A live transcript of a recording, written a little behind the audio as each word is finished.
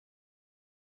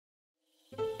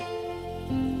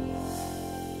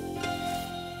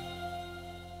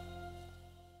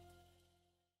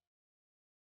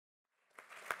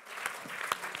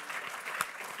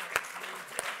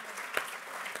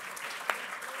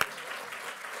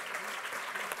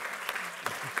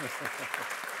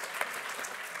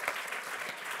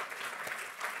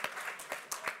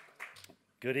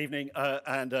Good evening,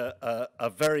 and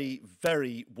a very,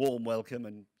 very warm welcome,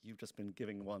 and you've just been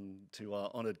giving one to our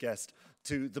honoured guest,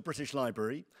 to the British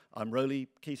Library. I'm Rowley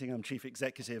Keating, I'm Chief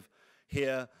Executive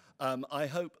here. I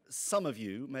hope some of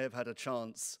you may have had a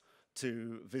chance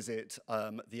to visit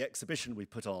the exhibition we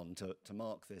put on to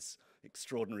mark this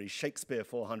extraordinary Shakespeare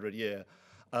 400-year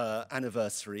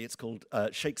anniversary. It's called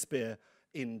Shakespeare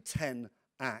in 10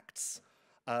 Acts.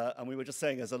 And we were just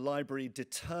saying, as a library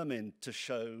determined to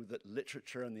show that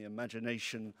literature and the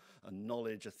imagination and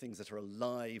knowledge are things that are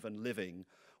alive and living,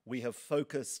 we have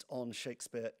focused on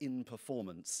Shakespeare in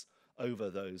performance over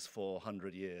those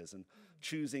 400 years and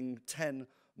choosing 10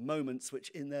 moments which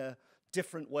in their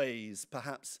different ways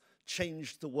perhaps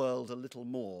changed the world a little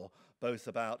more, both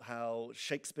about how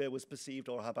Shakespeare was perceived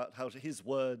or about how his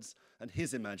words and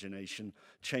his imagination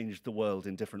changed the world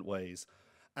in different ways.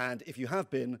 And if you have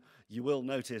been, you will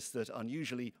notice that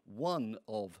unusually one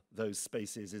of those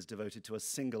spaces is devoted to a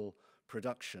single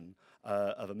production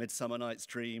of A Midsummer Night's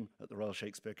Dream at the Royal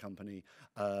Shakespeare Company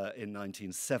in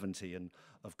 1970. And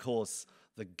of course,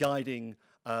 the guiding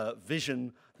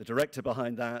vision, the director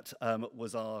behind that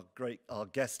was our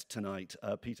guest tonight,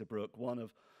 Peter Brook, one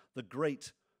of the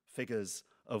great figures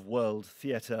of world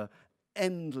theatre,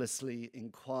 endlessly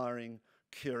inquiring,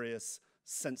 curious,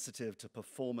 sensitive to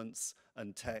performance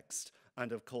and text,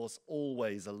 and of course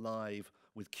always alive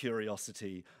with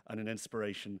curiosity and an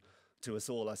inspiration to us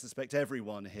all. I suspect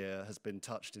everyone here has been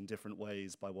touched in different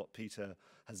ways by what Peter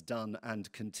has done and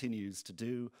continues to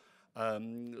do.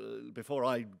 Before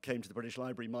I came to the British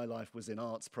Library, my life was in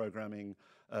arts programming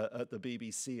at the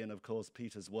BBC, and of course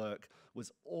Peter's work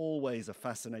was always a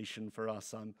fascination for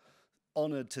us. I'm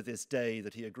honoured to this day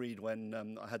that he agreed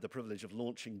when I had the privilege of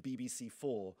launching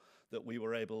BBC4 that we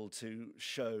were able to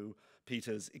show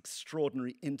Peter's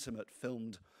extraordinary intimate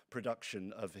filmed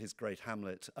production of his great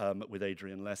Hamlet with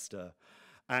Adrian Lester.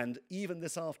 And even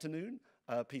this afternoon,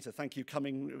 Peter, thank you,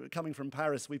 coming from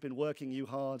Paris, we've been working you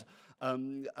hard.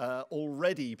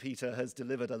 Already, Peter has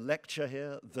delivered a lecture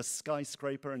here, The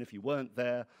Skyscraper, and if you weren't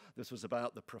there, this was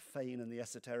about the profane and the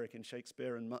esoteric in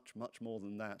Shakespeare and much, much more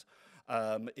than that.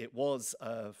 It was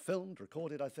filmed,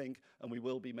 recorded, I think, and we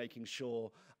will be making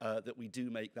sure that we do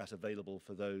make that available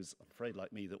for those, I'm afraid,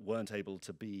 like me, that weren't able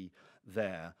to be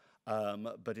there.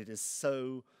 But it is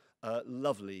so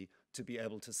lovely to be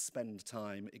able to spend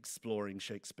time exploring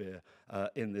Shakespeare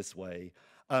in this way.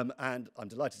 And I'm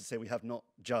delighted to say we have not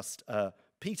just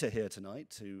Peter here tonight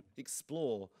to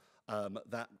explore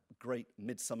that great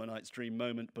Midsummer Night's Dream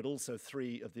moment, but also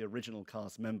three of the original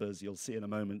cast members. You'll see in a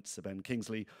moment, Sir Ben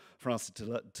Kingsley, Francis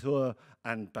Tour,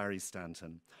 and Barry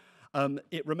Stanton.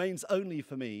 It remains only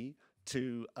for me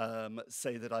to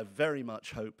say that I very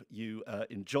much hope you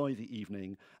enjoy the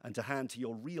evening and to hand to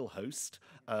your real host,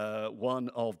 one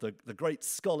of the great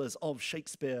scholars of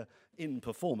Shakespeare in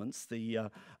performance, the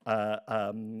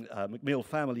McMill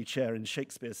Family Chair in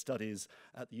Shakespeare Studies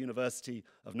at the University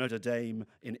of Notre Dame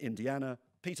in Indiana,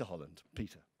 Peter Holland.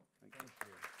 Peter. Thank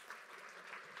you.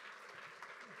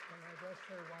 Can I just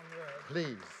say one word?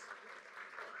 Please.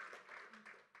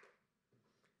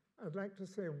 I'd like to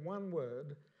say one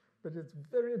word, but it's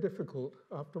very difficult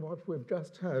after what we've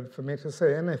just heard for me to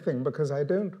say anything because I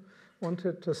don't want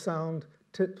it to sound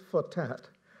tit for tat.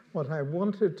 What I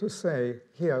wanted to say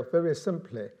here very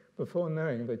simply, before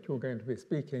knowing that you're going to be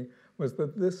speaking, was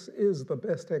that this is the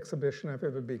best exhibition I've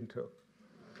ever been to.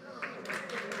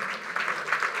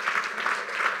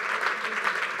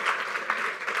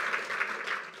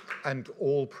 And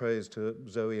all praise to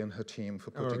Zoe and her team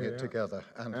for putting it together.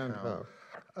 And how.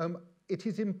 It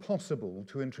is impossible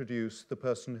to introduce the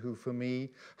person who, for me,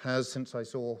 has, since I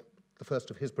saw the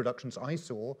first of his productions I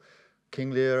saw,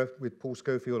 King Lear with Paul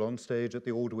Scofield on stage at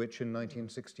the Aldwych in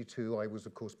 1962. I was,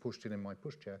 of course, pushed in my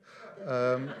pushchair.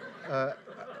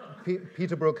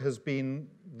 Peter Brook has been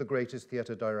the greatest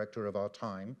theatre director of our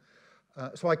time.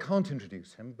 So I can't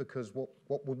introduce him because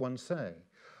what would one say?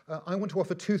 I want to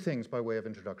offer two things by way of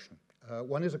introduction.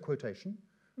 One is a quotation,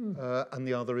 and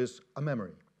the other is a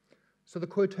memory. So the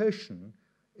quotation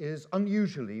is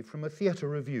unusually from a theatre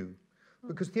review,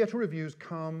 because theatre reviews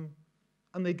come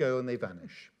and they go and they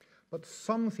vanish. But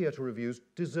some theatre reviews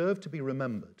deserve to be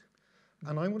remembered.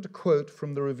 And I want to quote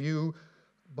from the review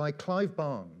by Clive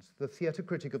Barnes, the theatre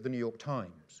critic of the New York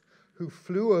Times, who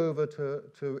flew over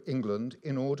to England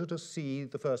in order to see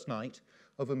the first night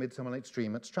of A Midsummer Night's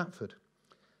Dream at Stratford.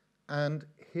 And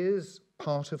here's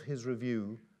part of his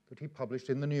review that he published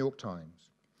in the New York Times.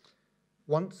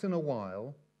 Once in a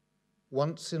while,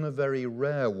 once in a very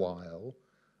rare while,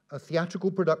 a theatrical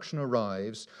production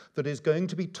arrives that is going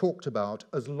to be talked about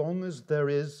as long as there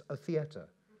is a theatre,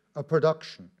 a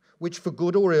production, which for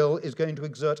good or ill is going to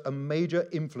exert a major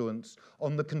influence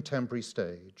on the contemporary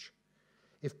stage.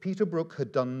 If Peter Brook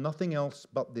had done nothing else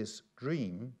but this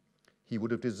dream, he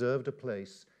would have deserved a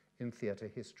place in theatre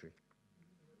history.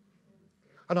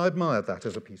 And I admired that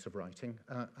as a piece of writing,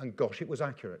 and gosh, it was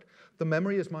accurate. The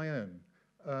memory is my own.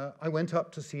 I went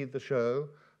up to see the show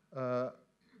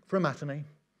for a matinee,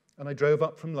 and I drove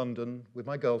up from London with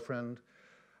my girlfriend,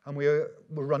 and we were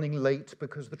running late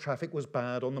because the traffic was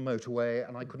bad on the motorway,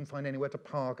 and I couldn't find anywhere to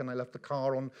park, and I left the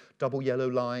car on double yellow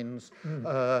lines,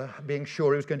 being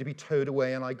sure it was going to be towed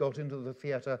away, and I got into the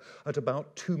theatre at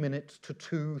about 2 minutes to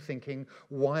 2, thinking,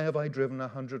 why have I driven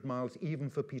 100 miles, even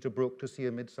for Peter Brook, to see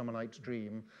A Midsummer Night's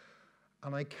Dream?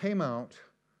 And I came out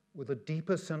with a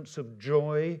deeper sense of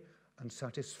joy and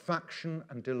satisfaction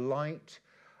and delight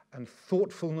and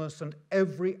thoughtfulness and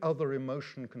every other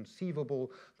emotion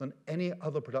conceivable than any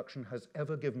other production has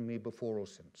ever given me before or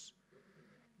since.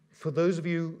 For those of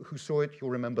you who saw it, you'll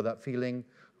remember that feeling.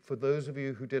 For those of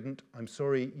you who didn't, I'm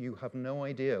sorry, you have no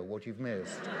idea what you've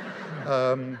missed.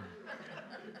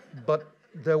 But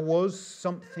there was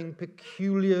something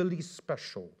peculiarly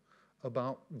special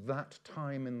about that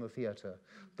time in the theatre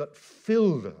that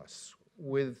filled us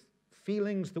with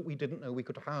feelings that we didn't know we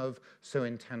could have so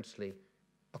intensely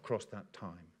across that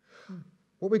time.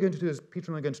 What we're going to do is Peter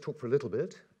and I are going to talk for a little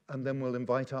bit, and then we'll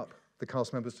invite up the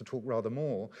cast members to talk rather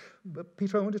more. But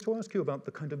Peter, I wanted to ask you about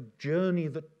the kind of journey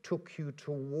that took you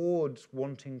towards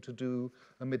wanting to do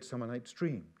A Midsummer Night's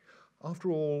Dream.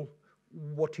 After all,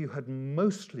 what you had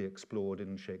mostly explored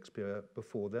in Shakespeare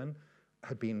before then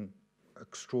had been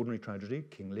extraordinary tragedy,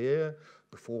 King Lear.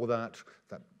 Before that,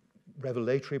 that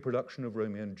revelatory production of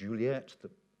Romeo and Juliet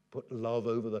that put love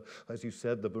over the, as you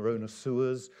said, the Verona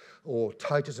sewers, or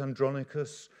Titus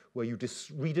Andronicus, where you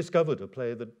rediscovered a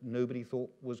play that nobody thought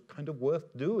was kind of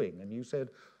worth doing, and you said,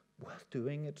 worth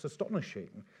doing? It's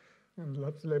astonishing. And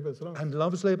Love's Labour's Lost. And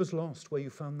Love's Labour's Lost, where you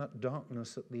found that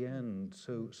darkness at the end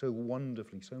so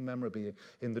wonderfully, so memorably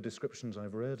in the descriptions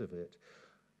I've read of it.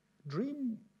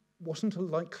 Dream wasn't a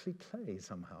likely play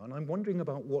somehow, and I'm wondering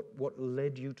about what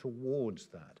led you towards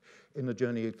that in the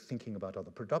journey of thinking about other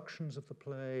productions of the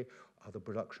play, other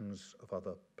productions of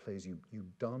other plays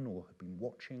you'd done or had been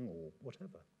watching or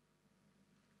whatever.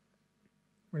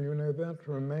 Well, you know, that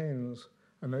remains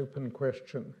an open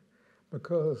question,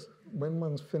 because when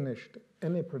one's finished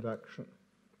any production,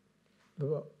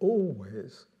 there are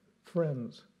always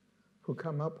friends who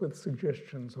come up with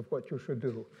suggestions of what you should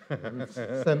do and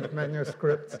send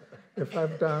manuscripts. If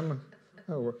I've done,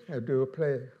 I do a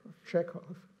play of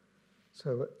Chekhov.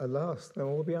 So alas, there are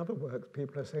all the other works.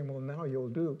 People are saying, well, now you'll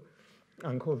do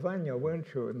Uncle Vanya, won't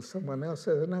you? And someone else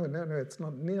says, no, it's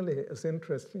not nearly as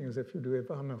interesting as if you do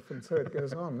Ivanov. And so it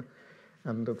goes on.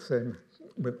 And the same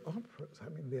with operas. I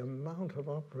mean, the amount of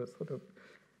operas that have,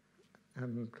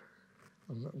 and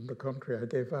on the contrary, I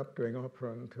gave up doing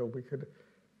opera until we could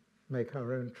make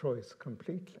our own choice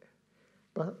completely.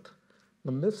 But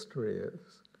the mystery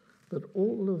is that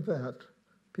all of that,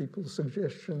 people's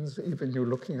suggestions, even you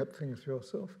looking at things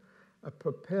yourself, are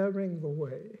preparing the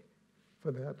way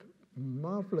for that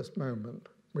marvelous moment,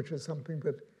 which is something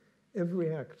that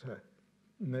every actor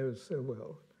knows so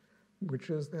well, which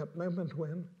is that moment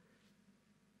when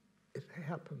it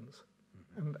happens.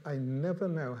 And I never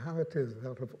know how it is that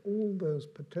out of all those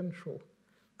potential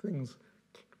things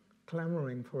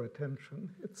clamoring for attention,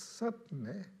 it's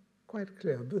suddenly quite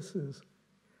clear this is,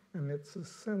 and it's a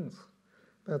sense.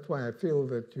 That's why I feel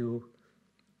that you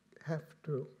have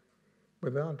to,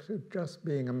 without it just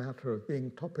being a matter of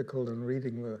being topical and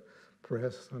reading the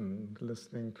press and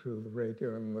listening to the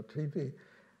radio and the TV,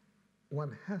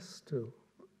 one has to,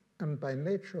 and by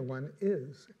nature one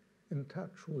is, in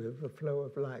touch with the flow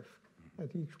of life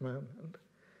at each moment.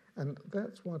 And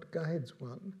that's what guides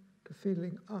one to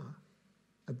feeling,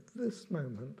 at this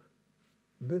moment,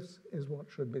 this is what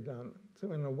should be done.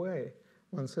 So in a way,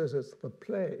 one says it's the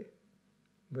play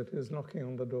that is knocking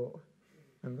on the door.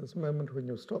 And there's a moment when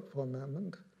you stop for a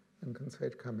moment and can say,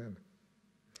 come in.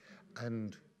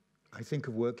 And I think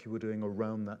of work you were doing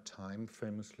around that time,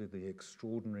 famously the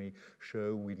extraordinary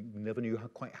show, we never knew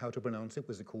quite how to pronounce it.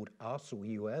 Was it called Us or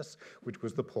US, which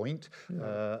was the point? Yeah.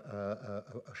 A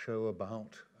show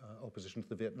about opposition to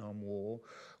the Vietnam War,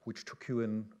 which took you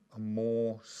in a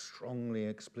more strongly,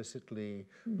 explicitly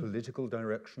political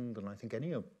direction than I think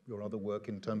any of your other work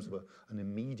in terms of an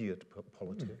immediate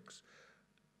politics.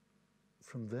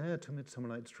 From there to Midsummer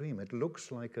Night's Dream, it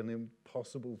looks like an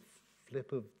impossible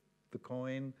flip of the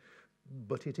coin,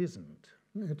 but it isn't.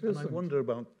 It isn't. And I wonder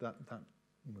about that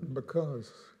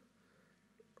because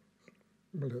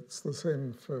Well, it's the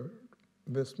same for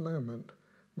this moment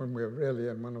when we're really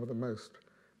in one of the most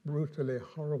brutally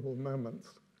horrible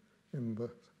moments in the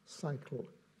cycle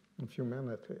of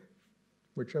humanity,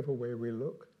 whichever way we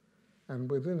look. And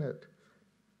within it,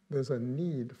 there's a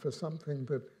need for something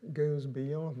that goes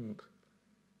beyond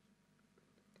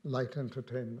light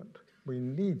entertainment. We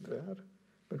need that,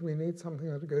 but we need something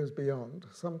that goes beyond,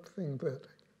 something that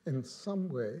in some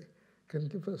way can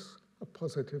give us a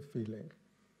positive feeling.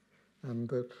 And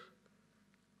that,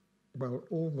 well,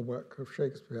 all the work of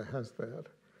Shakespeare has that.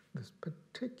 This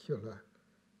particular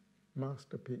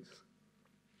masterpiece,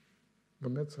 The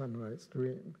Midsummer Night's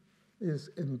Dream, is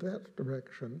in that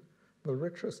direction the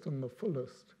richest and the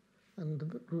fullest. And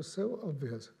it was so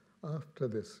obvious after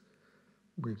this.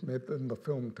 We've made in the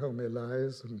film Tell Me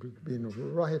Lies, and we've been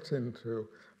right into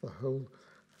the whole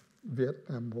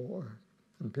Vietnam War.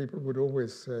 And people would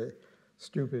always say,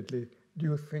 stupidly, do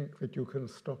you think that you can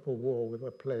stop a war with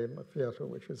a play in the theatre,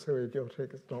 which is so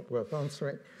idiotic it's not worth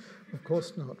answering? Of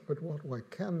course not. But what I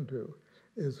can do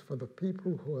is for the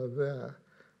people who are there,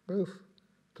 both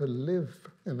to live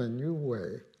in a new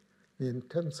way the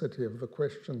intensity of the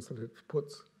questions that it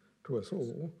puts to us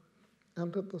all,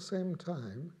 and at the same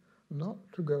time, not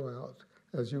to go out,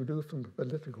 as you do from the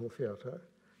political theatre,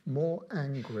 more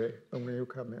angry than when you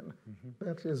come in.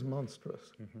 That is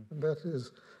monstrous. And that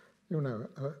is, you know,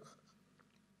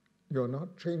 you're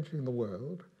not changing the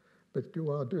world, but you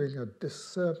are doing a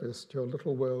disservice to your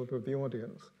little world of the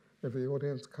audience. If the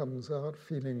audience comes out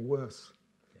feeling worse,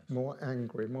 more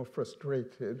angry, more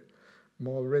frustrated,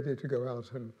 more ready to go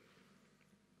out and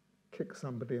kick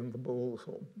somebody in the balls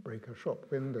or break a shop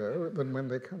window than when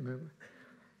they come in.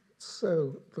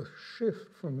 So the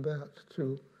shift from that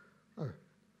to a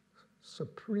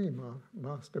supreme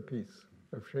masterpiece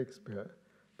of Shakespeare,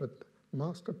 but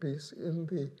masterpiece in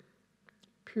the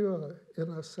pure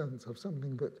inner sense of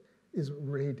something that is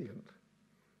radiant.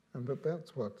 And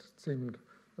that's what seemed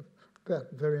at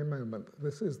that very moment.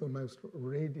 This is the most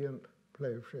radiant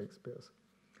play of Shakespeare's.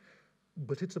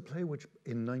 But it's a play which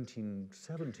in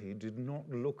 1970 did not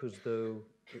look as though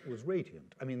it was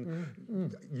radiant. I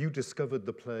mean, you discovered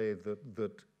the play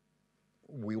that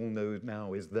we all know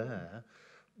now is there,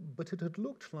 but it had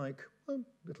looked like a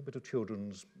little bit of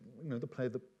children's, you know, the play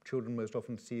that children most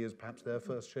often see as perhaps their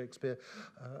first Shakespeare,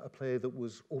 a play that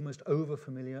was almost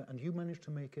over-familiar, and you managed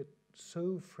to make it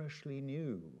so freshly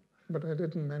new. But I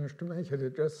didn't manage to make it.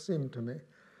 It just seemed to me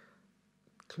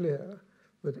clear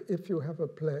that if you have a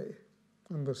play,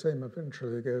 and the same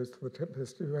eventually goes to The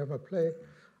Tempest, you have a play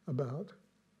about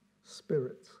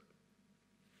spirits,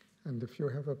 and if you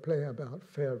have a play about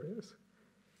fairies,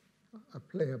 a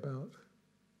play about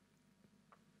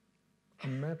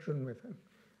imagine with him,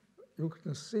 you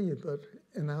can see that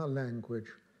in our language,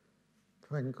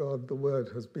 thank God the word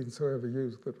has been so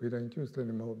overused that we don't use it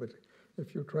anymore, but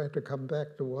if you try to come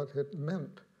back to what it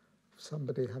meant,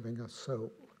 somebody having a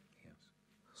soul. Yes.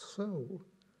 Soul.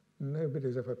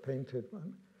 Nobody's ever painted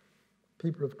one.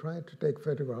 People have tried to take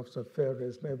photographs of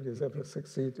fairies. Nobody's ever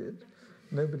succeeded.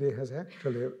 Nobody has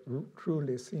actually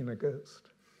truly seen a ghost.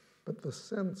 But the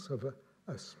sense of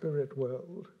a spirit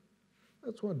world,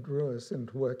 that's what drew us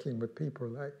into working with people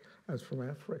like us from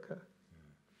Africa,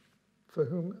 for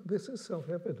whom this is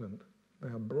self-evident. They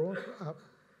are brought up,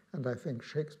 and I think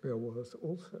Shakespeare was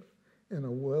also, in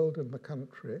a world in the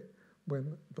country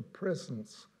when the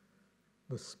presence,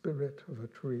 the spirit of a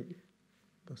tree,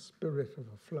 the spirit of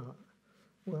a flower,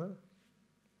 were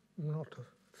not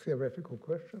theoretical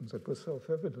questions. It was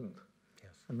self-evident.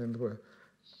 Yes. I mean, there were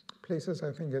places,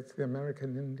 I think it's the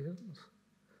American Indians,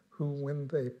 who when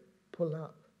they pull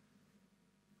up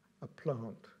a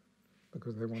plant,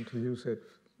 because they want to use it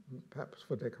perhaps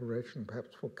for decoration,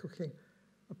 perhaps for cooking,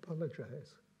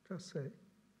 apologize. Just say,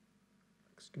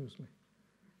 excuse me.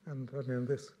 And I mean,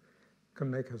 this can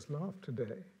make us laugh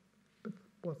today, but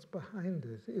what's behind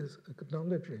it is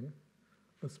acknowledging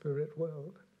the spirit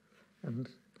world. And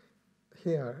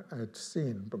here I'd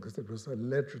seen, because it was a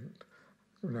legend,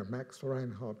 you know, Max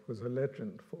Reinhardt was a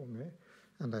legend for me,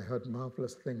 and I heard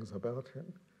marvelous things about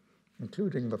him,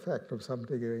 including the fact of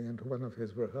somebody going into one of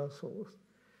his rehearsals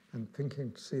and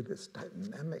thinking to see this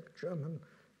dynamic German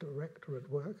director at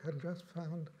work, and just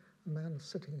found a man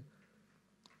sitting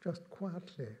just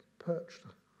quietly perched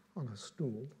on a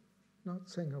stool, not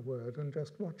saying a word and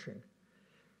just watching.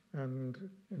 And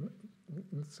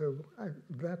so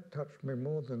that touched me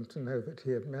more than to know that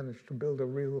he had managed to build a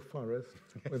real forest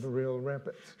with real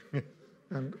rabbits.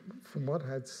 And from what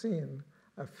I'd seen,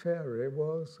 a fairy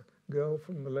was a girl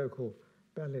from the local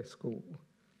ballet school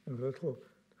in a little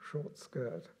short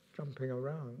skirt jumping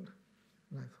around.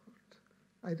 And I thought,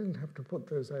 I didn't have to put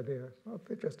those ideas, well,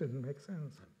 they just didn't make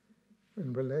sense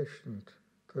in relation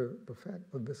to the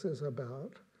fact that this is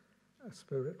about a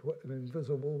spirit, an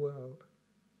invisible world.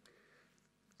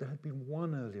 There had been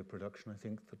one earlier production, I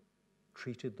think, that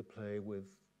treated the play with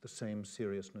the same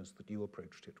seriousness that you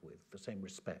approached it with, the same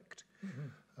respect.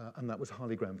 And that was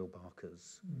Harley Granville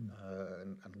Barker's.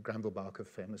 And Granville Barker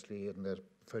famously, and there are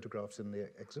photographs in the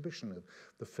exhibition of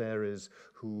the fairies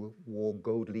who wore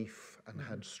gold leaf and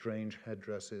had strange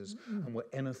headdresses and were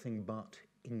anything but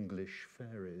English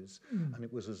fairies. And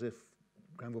it was as if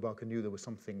Granville Barker knew there was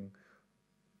something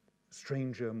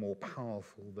stranger, more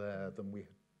powerful there than we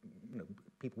had,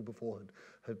 people before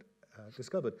had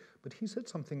discovered. But he said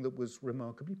something that was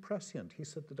remarkably prescient. He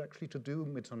said that actually to do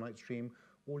Midsummer Night's Dream,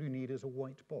 all you need is a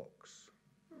white box.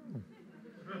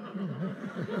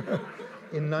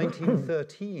 In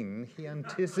 1913, he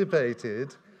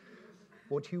anticipated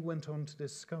what you went on to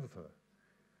discover.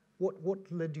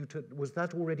 What led you to, was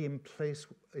that already in place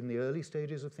in the early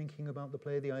stages of thinking about the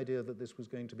play, the idea that this was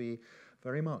going to be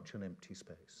very much an empty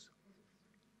space?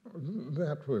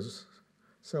 That was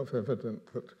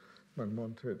self-evident that one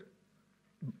wanted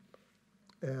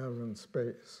air and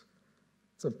space.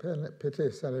 It's a pity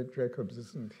Sally Jacobs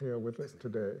isn't here with us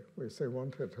today. We so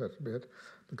wanted her to be it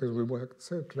because we worked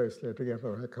so closely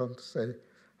together. I can't say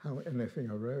how anything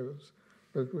arose,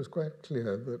 but it was quite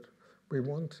clear that we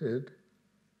wanted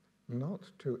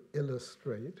not to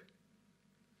illustrate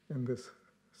in this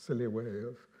silly way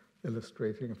of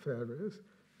illustrating fairies,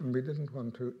 and we didn't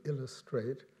want to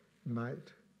illustrate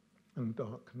night and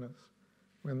darkness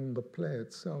when the play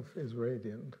itself is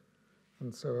radiant.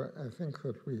 And so I think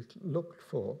that we looked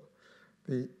for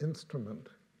the instrument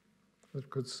that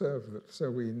could serve it. So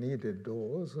we needed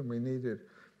doors, and we needed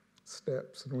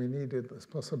steps, and we needed this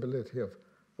possibility of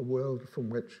a world from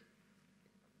which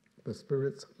the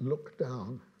spirits look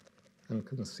down and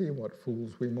can see what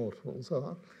fools we mortals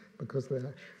are, because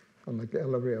they're on the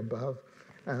gallery above.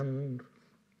 And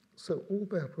so all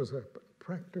that was a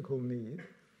practical need,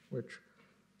 which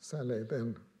Sally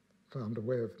then found a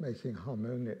way of making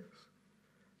harmonious.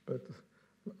 But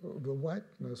the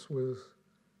whiteness was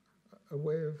a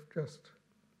way of just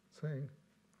saying,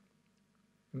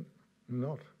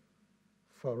 not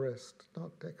forest,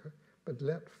 not decor, but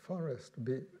let forest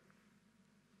be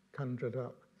conjured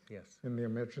up in the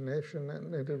imagination.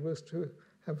 And it was to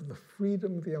have the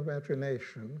freedom of the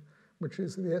imagination, which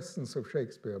is the essence of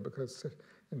Shakespeare, because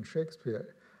in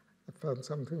Shakespeare, I found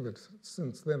something that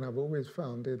since then I've always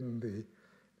found in the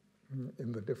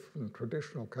different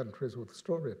traditional countries with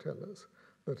storytellers,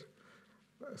 that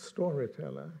a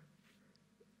storyteller,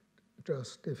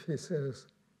 just if he says,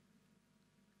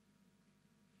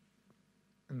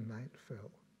 and night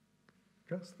fell,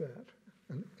 just that,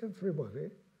 and everybody,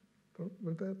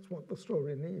 but that's what the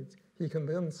story needs. He can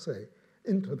then say,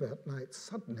 into that night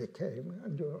suddenly came,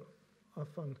 and you're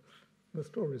off on the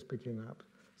story's picking up.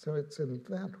 So it's in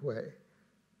that way,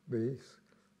 the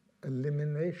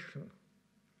elimination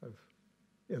of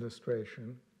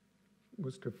illustration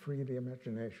was to free the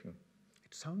imagination.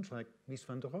 It sounds like Mies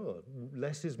van der Rohe.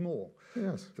 Less is more.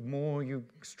 Yes. The more you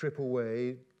strip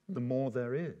away, the more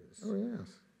there is. Oh,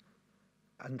 yes.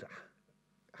 And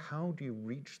how do you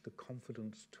reach the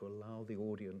confidence to allow the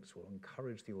audience or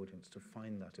encourage the audience to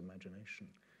find that imagination?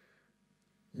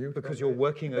 Because you're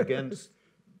working against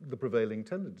the prevailing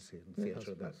tendency in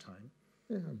theatre at that time.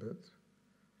 Yeah, but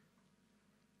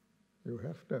you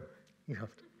have to. You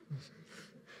have to.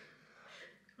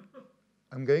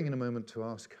 I'm going in a moment to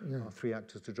ask our three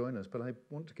actors to join us, but I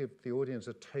want to give the audience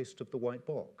a taste of the white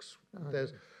box.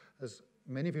 There's, as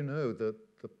many of you know, the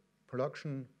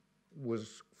production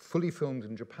was fully filmed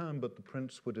in Japan, but the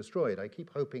prints were destroyed. I keep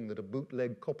hoping that a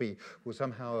bootleg copy will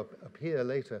somehow appear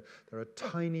later. There are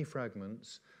tiny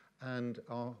fragments, and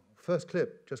our first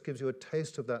clip just gives you a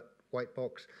taste of that white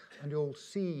box, and you'll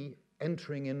see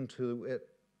entering into it,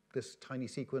 this tiny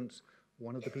sequence,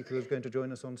 one of the people who's going to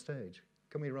join us on stage.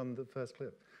 Can we run the first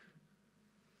clip?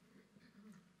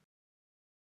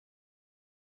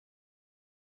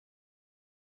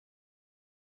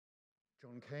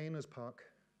 John Cain as Puck.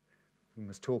 We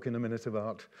must talk in a minute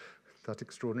about that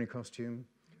extraordinary costume.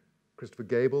 Christopher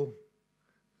Gable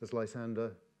as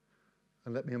Lysander.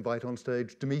 And let me invite on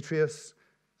stage Demetrius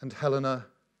and Helena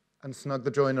and Snug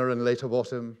the Joiner and Later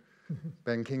Bottom,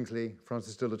 Ben Kingsley,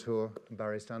 Francis de la Tour, and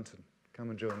Barry Stanton.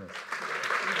 Come and join us.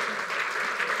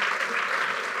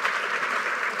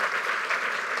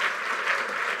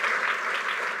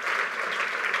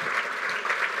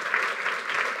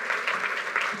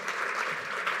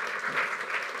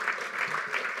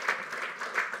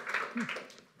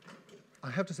 I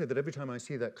have to say that every time I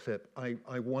see that clip,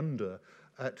 I wonder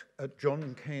at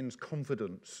John Cain's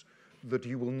confidence that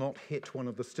you will not hit one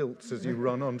of the stilts as you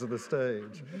run onto the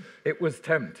stage. It was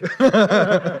tempting.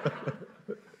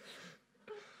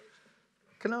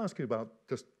 Can I ask you about,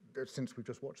 just since we've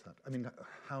just watched that, I mean,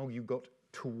 how you got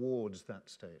towards that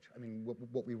stage? I mean,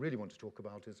 what we really want to talk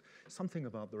about is something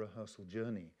about the rehearsal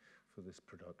journey for this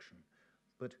production.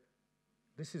 But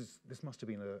this must have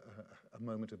been a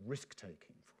moment of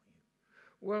risk-taking for you.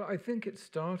 Well, I think it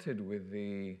started with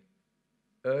the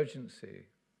urgency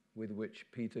with which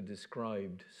Peter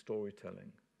described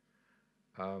storytelling.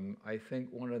 I think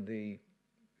one of the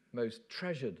most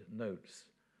treasured notes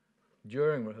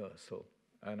during rehearsal,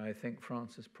 and I think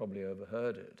Francis probably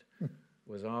overheard it,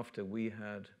 was after we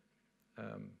had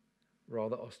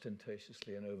rather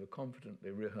ostentatiously and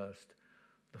overconfidently rehearsed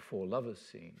the Four Lovers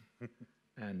scene.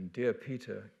 And dear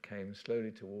Peter came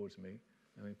slowly towards me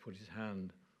and he put his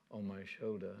hand on my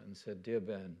shoulder and said, "Dear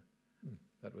Ben,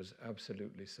 that was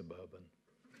absolutely suburban."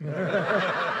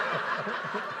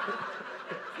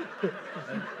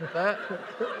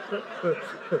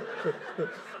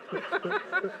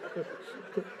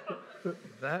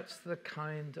 That's the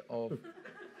kind of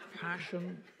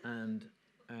passion and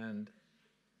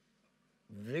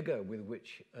vigor with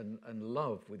which and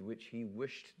love with which he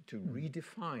wished to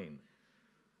redefine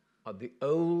the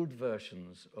old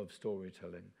versions of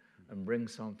storytelling and bring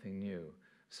something new.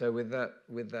 So with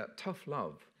that tough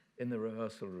love in the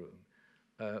rehearsal room,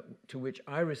 to which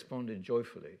I responded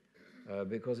joyfully,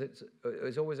 because it's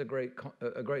always a great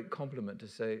compliment to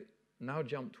say, now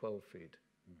jump 12 feet,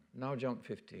 now jump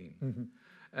 15. Mm-hmm.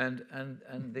 And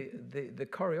the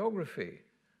choreography,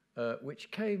 which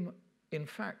came, in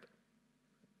fact,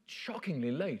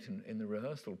 shockingly late in the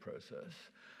rehearsal process,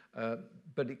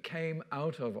 but it came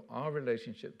out of our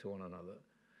relationship to one another.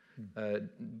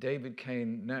 David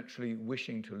Cain naturally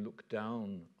wishing to look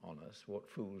down on us, what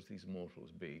fools these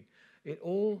mortals be. It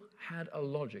all had a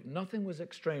logic. Nothing was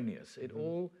extraneous. It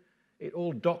all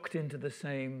docked into the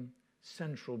same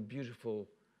central, beautiful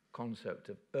concept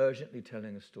of urgently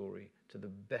telling a story to the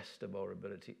best of our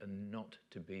ability and not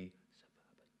to be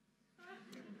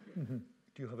suburban.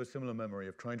 Do you have a similar memory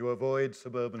of trying to avoid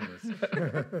suburbanness?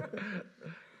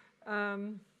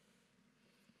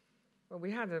 Well,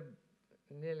 we had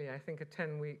nearly, I think, a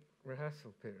 10-week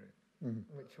rehearsal period,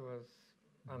 which was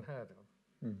unheard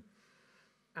of.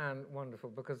 And wonderful,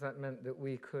 because that meant that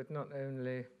we could not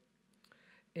only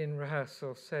in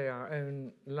rehearsal say our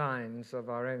own lines of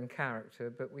our own character,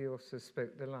 but we also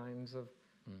spoke the lines of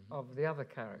the other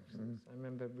characters. I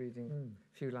remember reading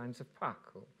a few lines of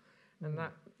Puck, and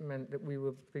that meant that we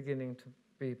were beginning to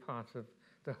be part of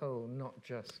the whole, not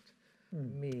just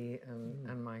me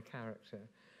and my character.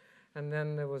 And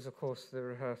then there was, of course, the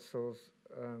rehearsals,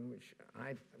 which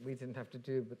we didn't have to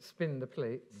do, but spin the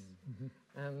plates.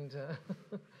 And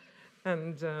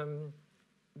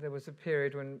there was a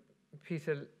period when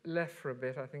Peter left for a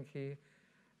bit. I think he,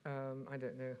 I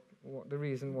don't know what the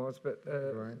reason was, but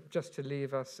just to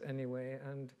leave us anyway,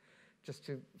 and just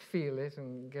to feel it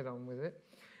and get on with it.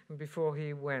 And before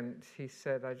he went, he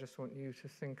said, "I just want you to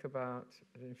think about,"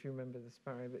 I don't know if you remember this,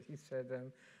 Barry, but he said,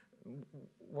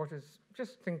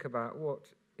 just think about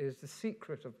what is the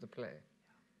secret of the play.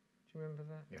 Do you remember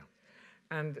that? Yeah.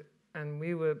 And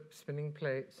we were spinning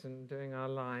plates and doing our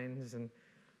lines and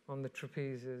on the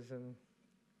trapezes, and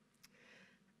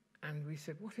we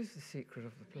said, what is the secret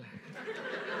of the play?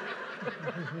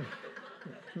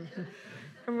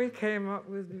 And we came up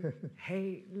with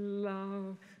hate,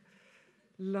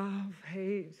 love,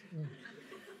 hate,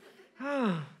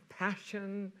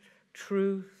 passion,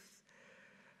 truth.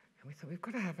 And we thought, we've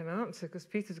got to have an answer, because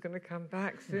Peter's going to come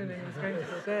back soon and he's going to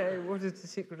say, what is the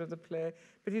secret of the play?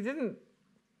 But he didn't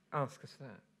ask us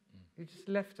that. He just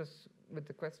left us with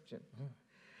the question.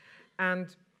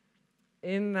 And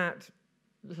in that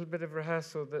little bit of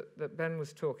rehearsal that Ben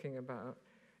was talking about,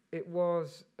 it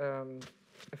was a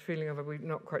feeling of we're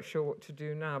not quite sure what to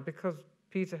do now, because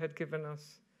Peter had given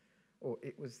us, or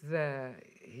it was there,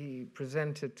 he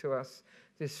presented to us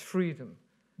this freedom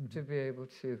to be able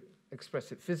to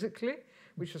express it physically,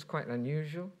 which was quite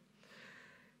unusual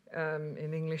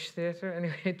in English theatre,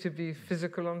 anyway, to be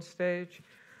physical on stage.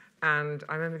 And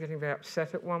I remember getting very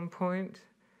upset at one point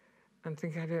and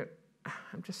thinking,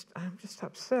 I'm just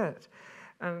upset.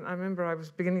 And I remember I was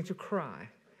beginning to cry.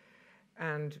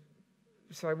 And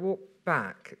so I walked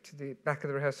back to the back of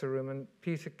the rehearsal room, and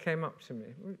Peter came up to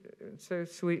me so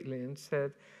sweetly and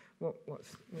said,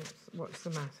 what's the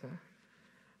matter?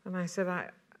 And I said,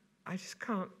 I just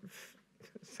can't,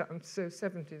 I'm so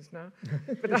 70s now,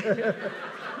 but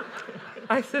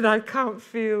I said, I can't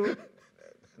feel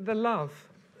the love.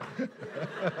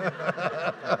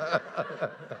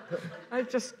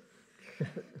 just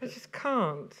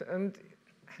can't. And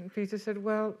Peter said,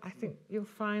 well, I think you'll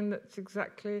find that's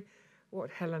exactly what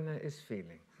Helena is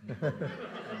feeling.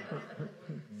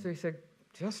 So he said,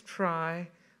 just try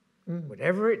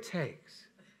whatever it takes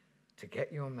to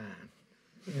get your man.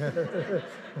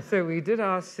 So we did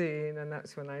our scene, and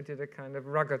that's when I did a kind of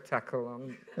rugger tackle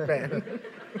on Ben.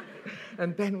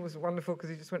 And Ben was wonderful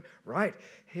because he just went, right,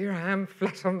 here I am,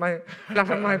 flat on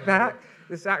my back.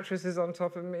 This actress is on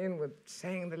top of me, and we're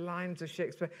saying the lines of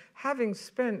Shakespeare, having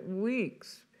spent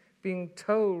weeks being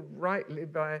told rightly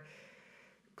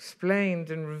explained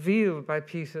and revealed by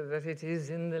Peter that it is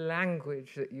in the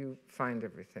language that you find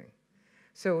everything.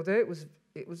 So although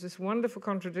it was this wonderful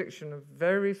contradiction of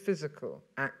very physical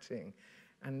acting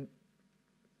and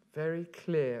very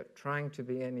clear, trying to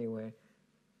be anyway,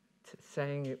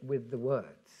 saying it with the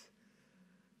words.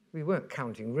 We weren't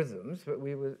counting rhythms, but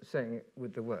we were saying it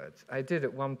with the words. I did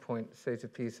at one point say to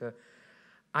Peter,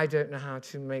 I don't know how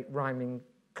to make rhyming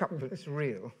couplets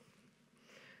real.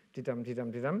 Dee-dum,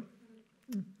 dee-dum, dee-dum.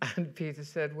 And Peter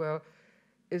said, well,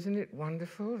 isn't it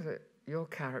wonderful that your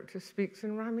character speaks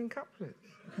in rhyming couplets?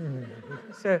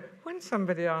 So when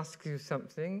somebody asks you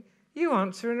something, you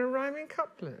answer in a rhyming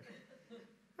couplet.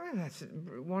 Oh, that's a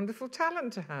wonderful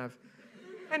talent to have.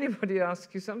 Anybody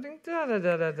asks you something,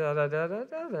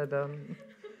 da-da-da-da-da-da-da-da-da-dum.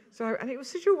 So, and it was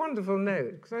such a wonderful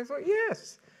note, because I thought,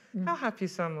 yes, how happy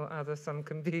some or other some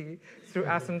can be. Through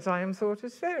Athens I am thought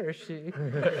as fair as she.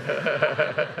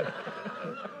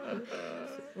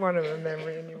 One of a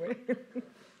memory, anyway.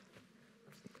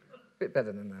 Bit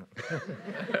better than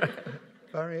that.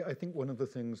 Barry, I think one of the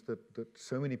things that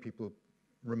so many people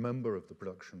remember of the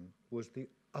production was the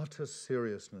utter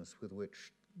seriousness with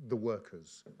which the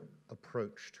workers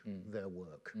approached their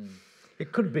work.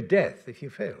 It could be death if you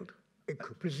failed. It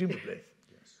could, presumably.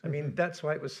 yes. I mean, that's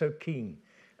why it was so keen.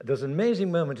 There was an amazing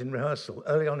moment in rehearsal,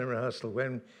 early on in rehearsal,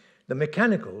 when the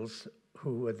mechanicals,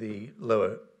 who were the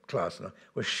lower class now,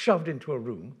 were shoved into a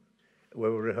room where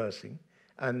we were rehearsing,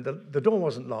 and the door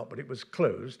wasn't locked, but it was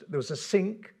closed. There was a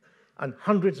sink and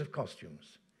hundreds of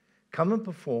costumes. Come and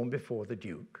perform before the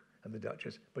Duke and the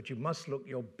Duchess, but you must look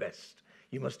your best.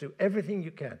 You must do everything you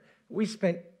can. We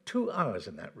spent 2 hours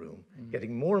in that room,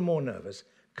 getting more and more nervous,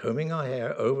 combing our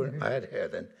hair over, I had hair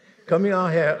then, combing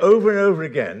our hair over and over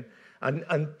again, and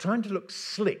trying to look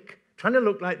slick, trying to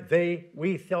look like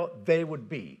we thought they would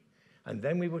be. And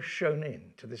then we were shown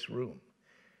in to this room,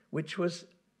 which was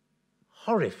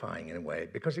horrifying in a way,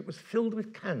 because it was filled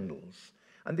with candles,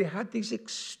 and they had these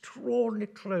extraordinary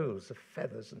clothes of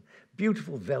feathers and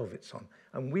beautiful velvets on,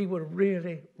 and we were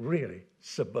really, really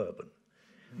suburban.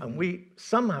 And we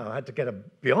somehow had to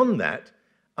get beyond that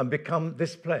and become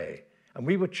this play. And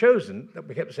we were chosen, that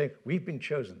we kept saying, we've been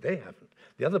chosen, they haven't.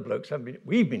 The other blokes haven't been,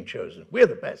 we've been chosen, we're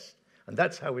the best. And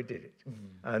that's how we did it.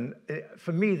 And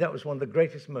for me, that was one of the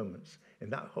greatest moments in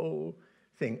that whole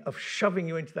thing of shoving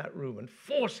you into that room and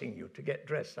forcing you to get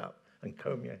dressed up and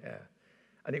comb your hair.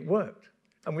 And it worked.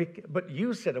 But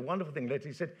you said a wonderful thing later.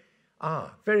 You said,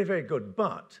 very, very good,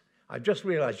 but I just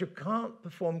realized you can't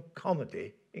perform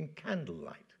comedy in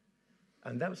candlelight.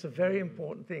 And that was a very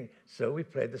important thing. So we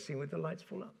played the scene with the lights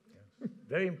full up. Yes.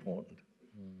 Very important.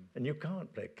 And you can't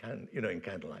play in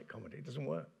candlelight comedy. It doesn't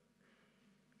work.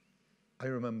 I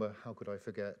remember, how could I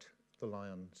forget, the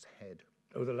lion's head.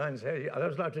 Oh, the lion's head. I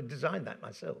was allowed to design that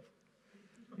myself.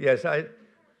 Yes,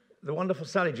 the wonderful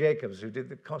Sally Jacobs, who did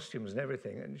the costumes and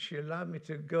everything, and she allowed me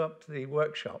to go up to the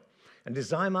workshop and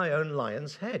design my own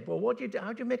lion's head. Well,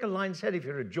 how do you make a lion's head if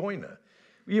you're a joiner?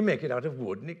 You make it out of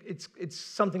wood, and it's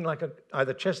something like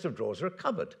either chest of drawers or a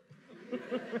cupboard.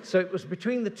 So it was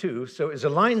between the two. So it was a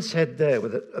lion's head there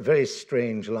with a very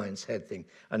strange lion's head thing.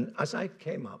 And as I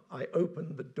came up, I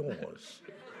opened the doors,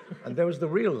 and there was the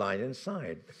real lion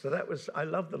inside. So I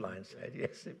loved the lion's head.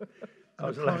 Yes, I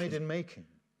was pride in making.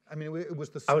 I mean, it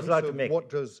was the sense I was allowed of to make what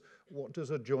does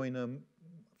a joiner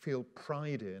feel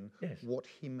pride in, yes. What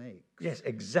he makes. Yes,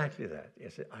 exactly that.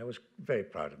 Yes, I was very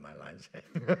proud of my lion's head.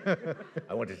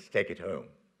 I wanted to take it home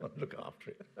and look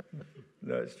after it.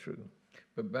 No, it's true.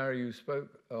 But Barry, you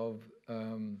spoke of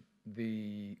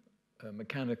the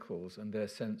mechanicals and their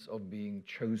sense of being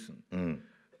chosen.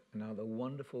 Now, the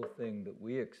wonderful thing that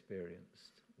we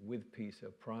experienced with Peter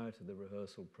prior to the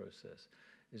rehearsal process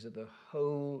is that the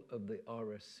whole of the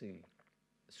RSC,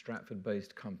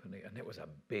 Stratford-based company, and it was a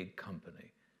big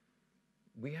company,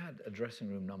 we had a dressing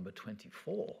room number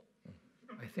 24.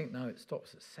 I think now it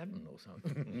stops at 7 or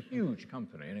something. Huge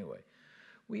company, anyway.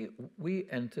 We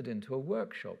entered into a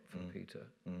workshop for Peter,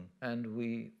 and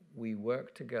we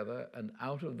worked together, and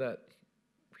out of that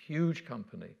huge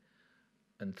company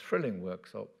and thrilling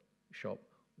workshop,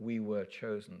 we were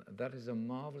chosen. That is a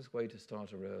marvelous way to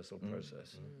start a rehearsal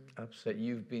process. Absolutely. That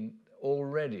you've been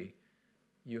already,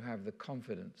 you have the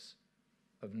confidence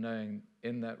of knowing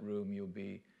in that room you'll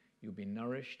be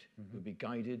nourished, you'll be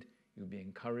guided, you'll be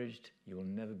encouraged, you will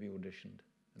never be auditioned.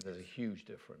 And there's a huge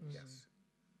difference. Yes.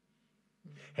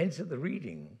 Hence at the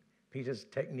reading, Peter's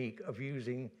technique of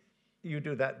using, you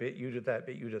do that bit, you do that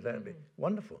bit, you do that bit.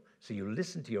 Wonderful. So you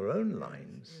listen to your own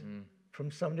lines from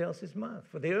somebody else's mouth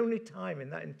for the only time in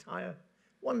that entire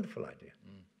wonderful idea.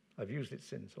 I've used it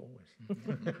since always.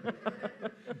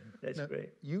 That's Now, great.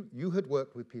 you had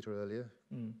worked with Peter earlier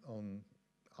on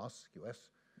US.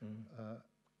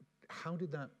 How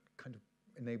did that kind of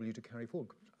enable you to carry forward?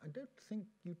 I don't think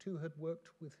you two had worked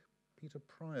with Peter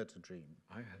prior to Dream.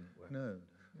 I hadn't worked. No.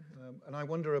 And I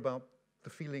wonder about the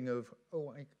feeling of,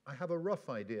 I have a rough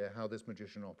idea how this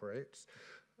magician operates,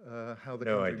 how the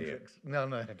No Conjuring idea. No.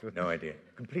 No idea.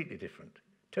 Completely different.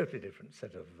 Totally different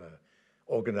set of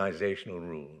organizational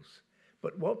rules.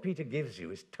 But what Peter gives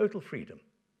you is total freedom.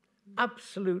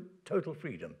 Absolute total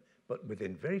freedom, but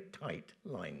within very tight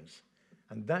lines.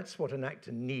 And that's what an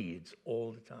actor needs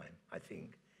all the time, I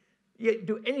think. Yeah,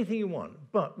 do anything you want,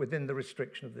 but within the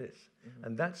restriction of this.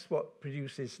 And that's what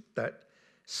produces that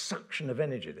suction of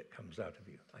energy that comes out of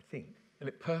you, I think. And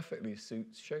it perfectly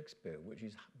suits Shakespeare, which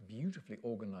is beautifully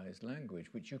organized language,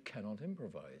 which you cannot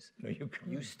improvise. No, you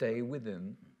can't. You stay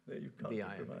within You can't the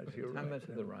improvise, iambic you're right, pentameter,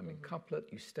 yeah. the rhyming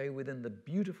couplet. You stay within the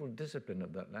beautiful discipline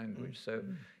of that language. So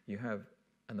you have,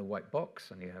 and the white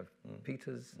box, and you have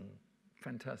Peter's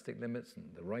fantastic limits and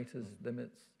the writer's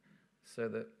limits, so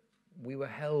that we were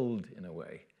held in a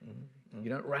way. You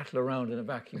don't rattle around in a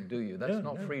vacuum, do you? That's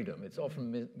not freedom. It's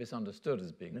often misunderstood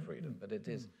as being freedom, but it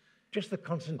is. Just the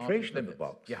concentration of the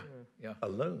box Yeah.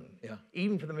 alone. Yeah.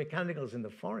 Even for the mechanicals in the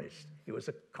forest, it was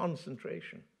a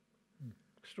concentration.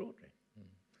 Extraordinary.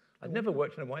 I'd never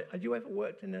worked in a white. Had you ever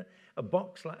worked in a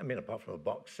box like? I mean, apart from a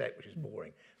box set, which is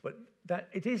boring, but that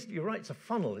it is. You're right. It's a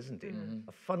funnel, isn't it?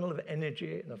 A funnel of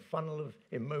energy and a funnel of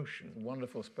emotion.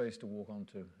 Wonderful space to walk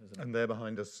onto, isn't it? And there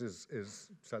behind us is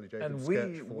Sally Jacobs' And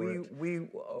sketch for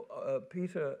it.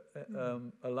 Peter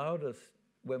allowed us,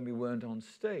 when we weren't on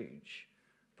stage,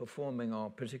 performing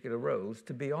our particular roles,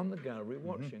 to be on the gallery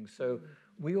watching. So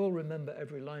we all remember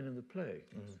every line of the play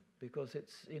because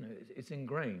it's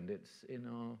ingrained. It's in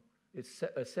our, it's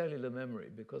a cellular memory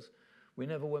because we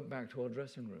never went back to our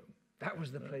dressing room. That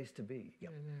was the place to be. No,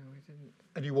 we didn't.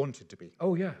 And you wanted to be.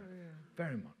 Oh yeah,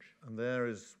 very much. And there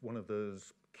is one of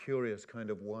those curious kind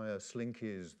of wire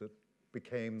slinkies that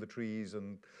became the trees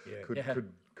and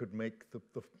could make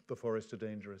the forest a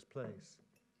dangerous place.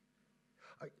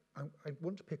 I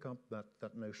want to pick up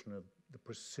that notion of the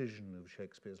precision of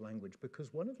Shakespeare's language,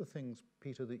 because one of the things,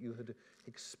 Peter, that you had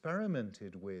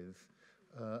experimented with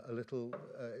a little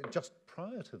just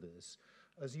prior to this,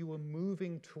 as you were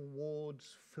moving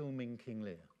towards filming King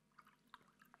Lear,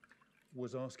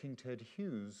 was asking Ted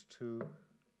Hughes to,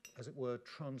 as it were,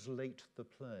 translate the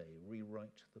play,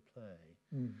 rewrite the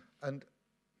play. And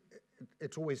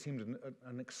it's always seemed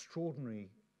an extraordinary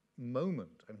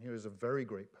moment, and here is a very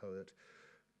great poet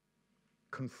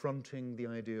confronting the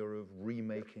idea of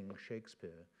remaking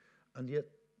Shakespeare, and yet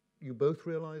you both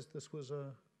realized this was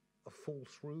a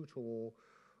false route, or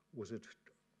was it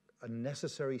a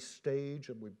necessary stage?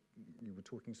 And you were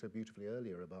talking so beautifully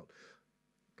earlier about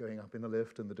going up in the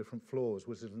lift and the different floors.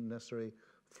 Was it a necessary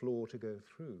floor to go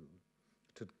through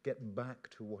to get back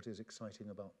to what is exciting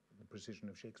about the precision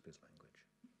of Shakespeare's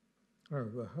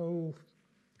language? The whole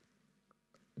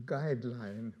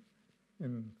guideline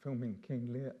in filming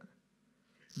King Lear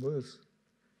was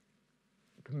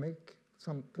to make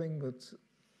something that's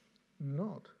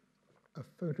not a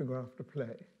photographed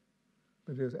play,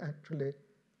 but is actually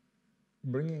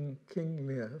bringing King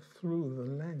Lear through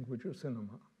the language of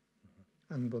cinema.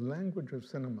 And the language of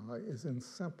cinema is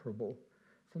inseparable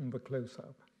from the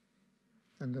close-up.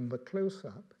 And in the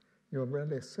close-up, you're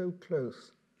really so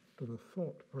close to the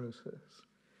thought process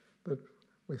that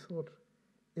we thought,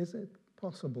 is it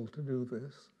possible to do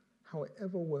this,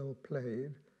 however well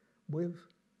played, with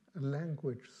a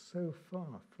language so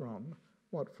far from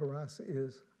what for us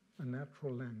is a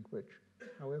natural language?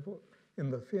 However, in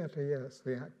the theatre, yes,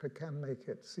 the actor can make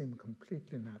it seem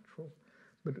completely natural,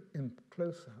 but in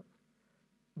close-up,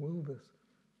 will this?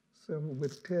 So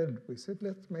with Ted, we said,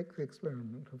 let's make the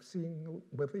experiment of seeing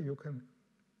whether you can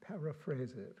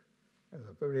paraphrase it as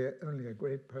only a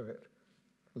great poet,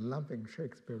 loving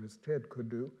Shakespeare as Ted could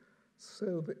do,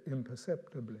 so that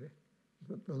imperceptibly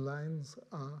that the lines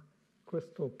are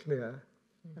crystal clear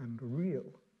and real,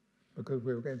 because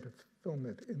we were going to film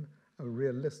it in a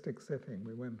realistic setting.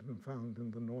 We went and found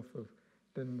in the north of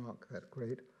Denmark that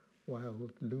great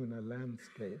wild lunar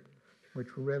landscape,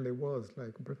 which really was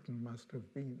like Britain must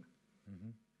have been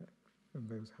in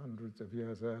those hundreds of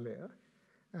years earlier.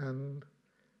 And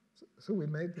so we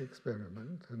made the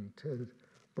experiment, and Ted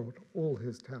brought all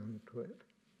his talent to it.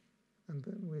 And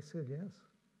then we said, yes,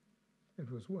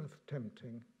 it was worth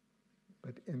attempting.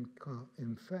 But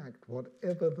in fact,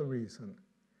 whatever the reason,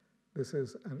 this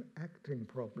is an acting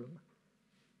problem,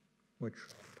 which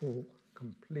Paul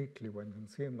completely, when you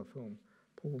see in the film,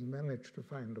 Paul managed to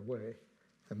find a way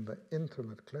in the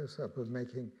intimate close-up of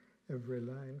making every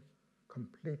line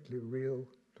completely real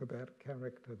to that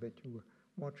character that you were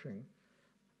watching.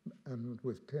 And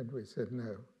with Ted, we said,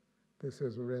 no, this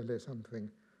is really something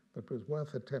that was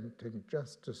worth attempting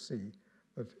just to see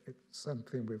that it's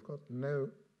something we've got no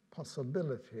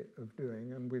possibility of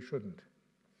doing, and we shouldn't.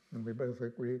 And we both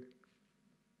agreed.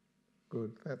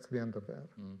 Good, that's the end of that.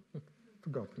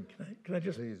 Forgotten. Can I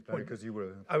just Please, Barry, because you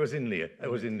were... I was in Lear. I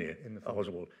was in Lear, in the film.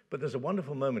 Oswald. But there's a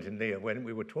wonderful moment in Lear when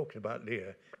we were talking about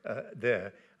Lear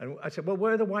there. And I said, well,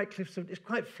 where are the White Cliffs of... It's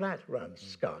quite flat around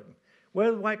Skagen. Where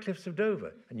are the White Cliffs of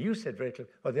Dover? And you said very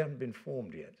clearly, oh, they haven't been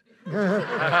formed yet.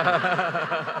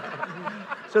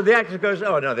 So the actor goes,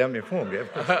 oh, no, they haven't been formed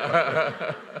yet.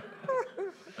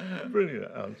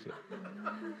 Brilliant answer.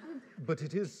 But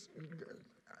it is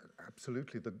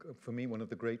absolutely, for me, one of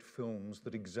the great films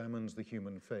that examines the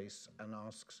human face and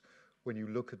asks, when you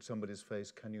look at somebody's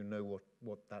face, can you know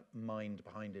what that mind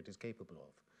behind it is capable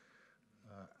of?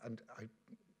 And I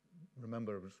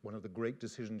remember it was one of the great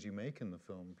decisions you make in the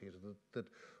film, Peter, that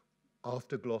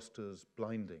after Gloucester's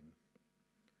blinding,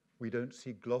 we don't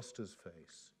see Gloucester's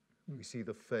face. We see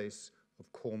the face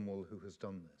of Cornwall who has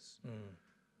done this.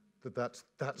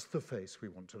 That's the face we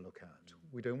want to look at.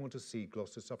 We don't want to see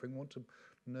Gloucester suffering. We want to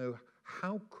know,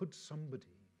 how could somebody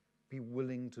be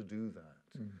willing to do that?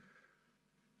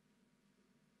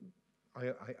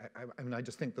 I mean, I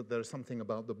just think that there's something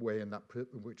about the way in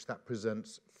which that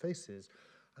presents faces.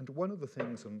 And one of the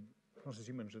things, and as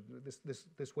you mentioned,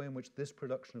 this way in which this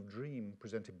production of Dream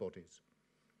presented bodies,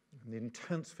 and the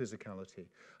intense physicality.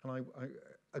 And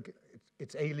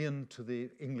it's alien to the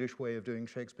English way of doing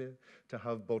Shakespeare, to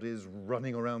have bodies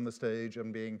running around the stage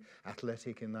and being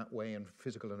athletic in that way and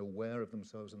physical and aware of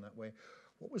themselves in that way.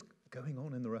 What was going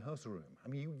on in the rehearsal room? I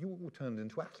mean, you all turned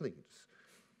into athletes.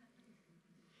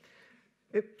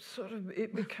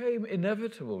 It became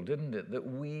inevitable, didn't it, that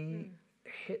we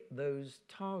hit those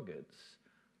targets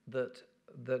that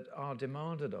are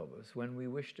demanded of us when we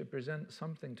wish to present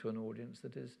something to an audience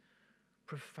that is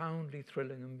profoundly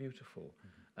thrilling and beautiful,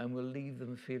 and will leave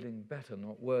them feeling better,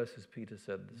 not worse, as Peter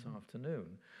said this afternoon.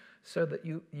 So that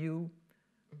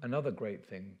another great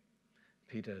thing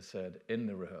Peter said in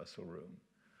the rehearsal room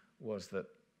was that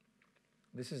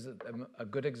this is a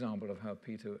good example of how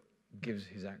Peter gives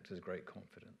his actors great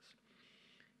confidence.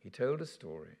 He told a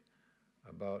story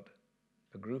about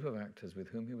a group of actors with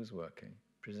whom he was working,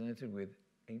 presented with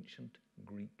ancient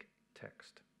Greek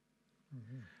text.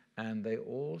 And they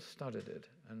all studied it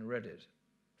and read it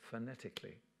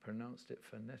phonetically, pronounced it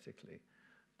phonetically,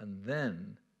 and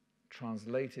then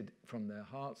translated from their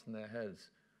hearts and their heads,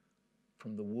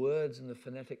 from the words and the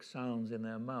phonetic sounds in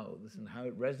their mouths and how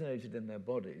it resonated in their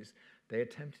bodies, they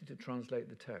attempted to translate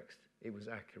the text. It was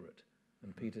accurate.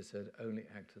 And Peter said, only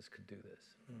actors could do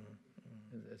this.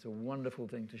 It's a wonderful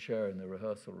thing to share in the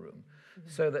rehearsal room.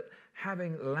 So that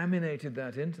having laminated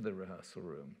that into the rehearsal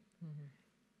room,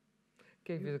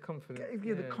 gave you the confidence. Gave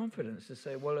you the confidence to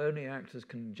say, well, only actors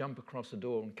can jump across a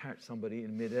door and catch somebody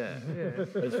in midair,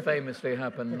 as famously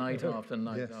happened night after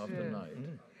night after night.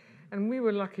 And we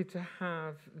were lucky to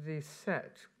have the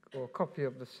set, or copy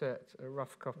of the set, a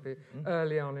rough copy,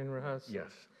 early on in rehearsal.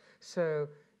 Yes. So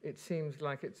it seems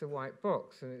like it's a white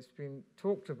box, and it's been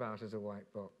talked about as a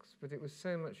white box, but it was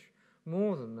so much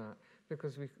more than that,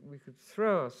 because we could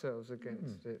throw ourselves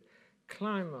against it,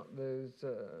 climb up those,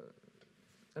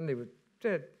 and they were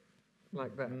dead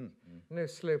like that. No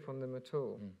slope on them at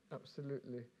all,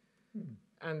 absolutely.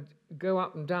 And go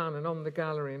up and down and on the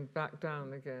gallery and back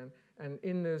down again, and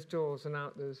in those doors and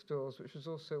out those doors, which was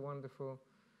also wonderful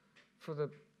for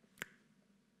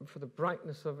the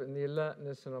brightness of it and the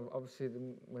alertness, and obviously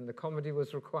when the comedy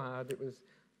was required, it was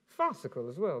farcical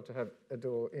as well to have a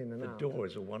door in and out. The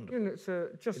doors are wonderful. You know,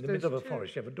 it's just in the middle of a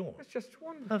forest, you have a door. It's just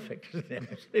wonderful. Perfect, isn't it?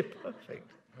 Absolutely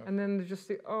perfect. And then just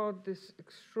the odd, this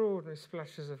extraordinary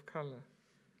splashes of colour.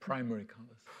 Primary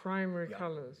colours. Primary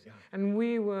colours. Yeah. And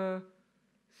we were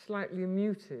slightly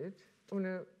muted. Oh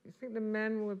no, you think the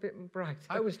men were a bit brighter?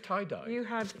 I was tie-dyed. You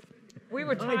had, we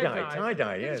were tie-dyed.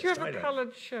 Tie-dye, yes. Did you have a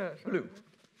coloured shirt? Blue.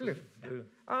 Blue.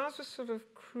 Ours was sort of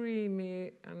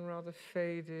creamy and rather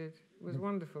faded. It was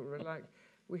wonderful.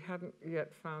 we hadn't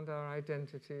yet found our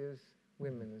identity as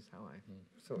women, is how I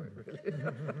saw it, really.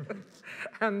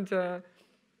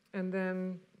 And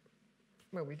then,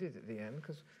 well, we did at the end,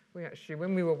 because we actually,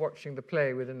 when we were watching the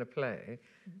play within a play,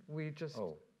 we just,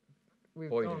 we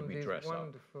boy, donned did we these dress up.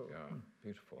 wonderful, Yeah,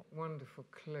 beautiful. wonderful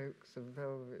cloaks of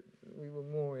velvet. We were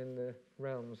more in the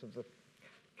realms of the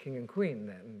king and queen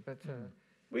then, but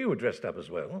We were dressed up as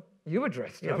well. you were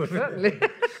dressed up, certainly.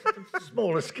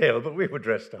 Smaller scale, but we were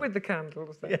dressed up. With the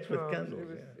candles. Yes, with well,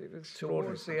 candles, It was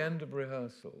Towards the end of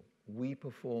rehearsal, we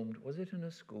performed, was it in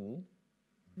a school?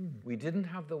 We didn't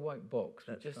have the white box,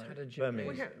 we That's just right. had a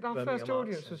Birmingham. gymnasium. our Birmingham first Arts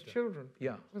audience was Centre. children,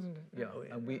 Yeah. wasn't it? Yeah, Oh,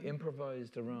 yeah. and we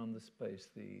improvised around the space,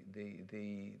 the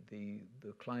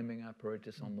climbing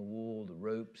apparatus on the wall, the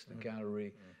ropes, the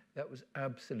gallery. That was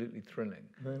absolutely thrilling.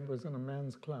 Then it was in a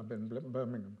man's club in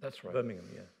Birmingham. That's right. Birmingham,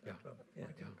 yeah. Yeah. Yeah.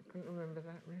 I couldn't remember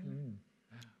that, really.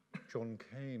 John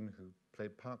Cain, who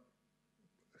played Puck,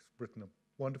 has written a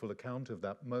wonderful account of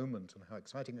that moment and how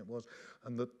exciting it was,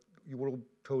 and that you were all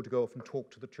told to go off and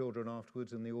talk to the children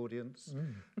afterwards in the audience.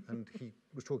 And he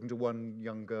was talking to one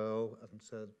young girl and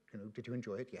said, you know, did you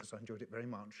enjoy it? Yes, I enjoyed it very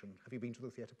much. And have you been to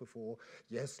the theatre before?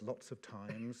 Yes, lots of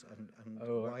times. And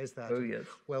why is that? Oh, yes.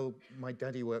 Well, my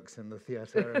daddy works in the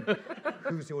theatre. And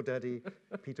who's your daddy?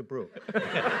 Peter Brook.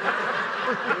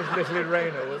 It was Little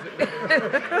Irena, was it?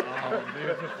 Oh,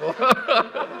 beautiful.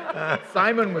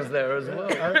 Simon was there as well.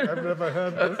 I've never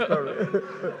heard this story.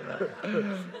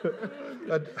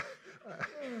 And,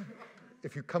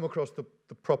 if you come across the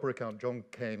proper account, John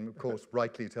Cain, of course,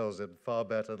 rightly tells it far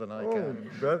better than I can.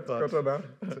 That's But good enough.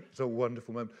 it's a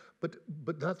wonderful moment.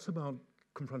 But that's about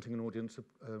confronting an audience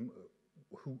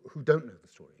who don't know the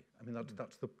story. I mean,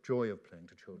 that's the joy of playing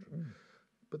to children.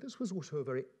 But this was also a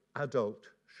very adult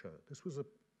show. This was a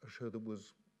show that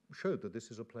showed that this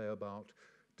is a play about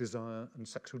desire and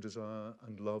sexual desire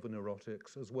and love and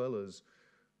erotics, as well as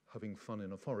having fun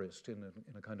in a forest in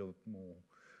a kind of more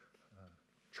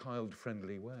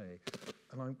child-friendly way.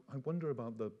 And I wonder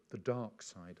about the dark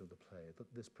side of the play,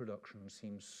 that this production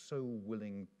seems so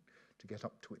willing to get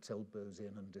up to its elbows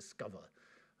in and discover,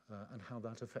 and how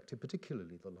that affected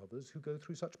particularly the lovers who go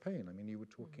through such pain. I mean, you were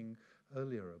talking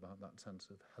earlier about that sense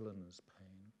of Helena's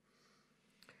pain.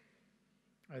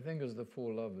 I think as the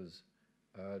four lovers,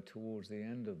 towards the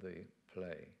end of the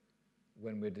play,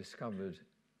 when we're discovered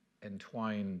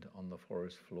entwined on the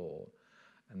forest floor,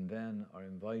 and then are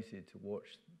invited to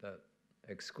watch that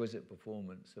exquisite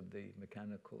performance of the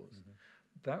mechanicals,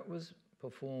 that was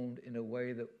performed in a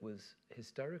way that was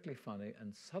hysterically funny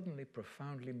and suddenly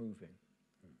profoundly moving.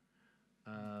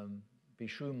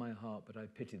 Beshrew my heart, but I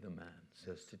pity the man,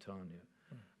 says Titania.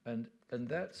 And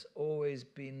that's always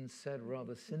been said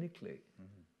rather cynically.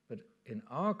 But in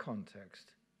our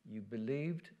context, you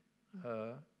believed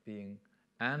her being,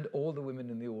 and all the women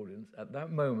in the audience at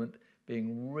that moment,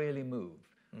 being really moved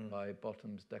by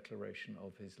Bottom's declaration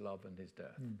of his love and his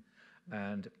death.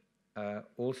 And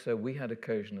also we had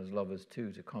occasion as lovers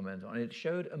too to comment on it. It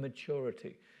showed a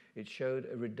maturity, it showed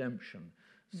a redemption.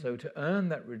 So to earn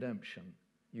that redemption,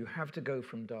 you have to go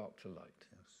from dark to light.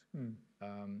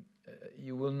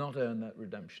 You will not earn that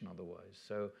redemption otherwise.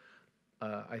 So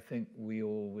I think we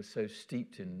all were so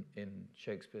steeped in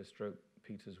Shakespeare stroke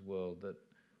Peter's world that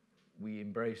we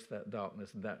embraced that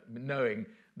darkness, that knowing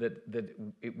that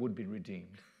it would be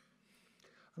redeemed.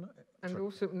 And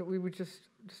also, we were just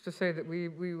to say that we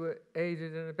were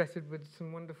aided and abetted with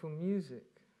some wonderful music.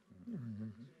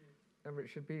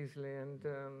 Richard Beasley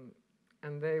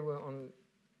and they were on.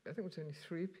 I think it was only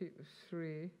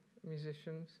three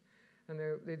musicians, and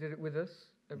they did it with us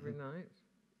every night.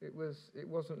 It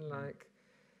wasn't like.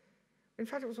 In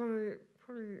fact, it was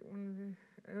probably one of the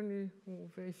only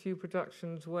very few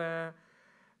productions where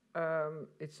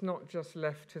it's not just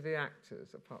left to the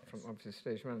actors, apart from obviously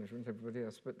stage management, everybody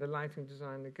else, but the lighting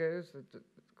designer goes, the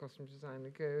costume designer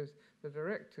goes, the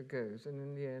director goes, and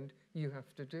in the end, you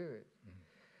have to do it.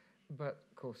 But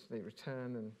of course, they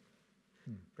return and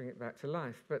bring it back to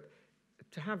life. But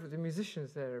to have the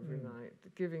musicians there every night,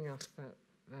 giving us that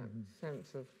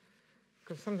sense of,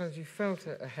 because sometimes you felt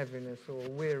a heaviness or a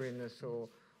weariness or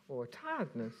a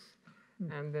tiredness,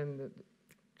 and then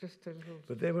just a little.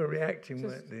 But they were reacting,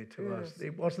 weren't they, to us?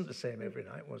 It wasn't the same every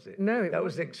night, was it? No, that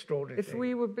was the extraordinary if thing.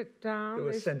 we were a bit down, they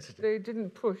were sensitive. They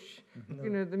didn't push, you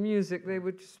know, the music. They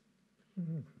would just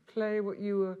play what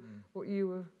you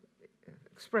were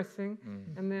expressing,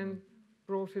 and then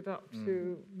brought it up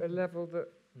to a level that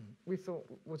we thought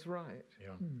was right.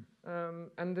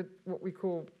 And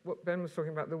what Ben was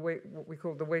talking about, what we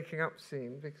called the waking up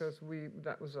scene, because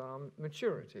that was our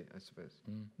maturity, I suppose.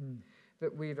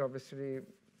 That we'd obviously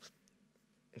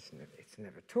it's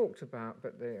never talked about,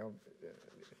 but they are,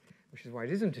 which is why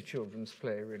it isn't a children's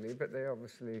play really. But they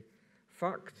obviously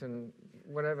fucked, and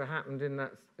whatever happened in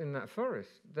that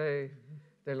forest, they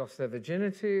lost their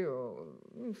virginity, or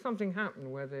something happened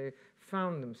where they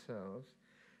found themselves,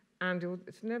 and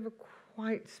it's never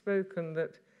quite spoken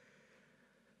that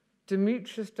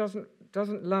Demetrius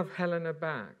doesn't love Helena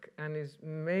back and is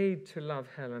made to love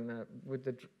Helena with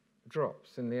the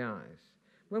drops in the eyes.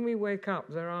 When we wake up,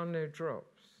 there are no drops.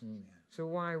 So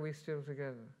why are we still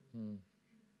together?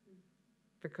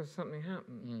 Because something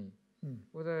happened.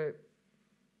 Although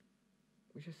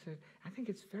we just said, I think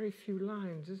it's very few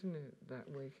lines, isn't it? That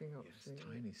waking up scene. Yes,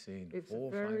 tiny scene. It's 4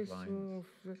 or 5 very lines. small.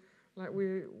 Like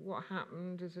what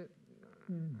happened? Is it?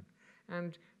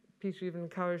 And Peter even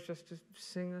encouraged us to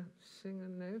sing a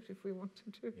note if we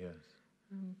wanted to. Yes.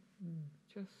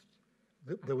 Just.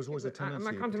 There was always a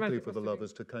tendency, particularly for the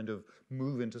lovers, to kind of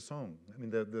move into song. I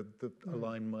mean, a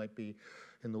line might be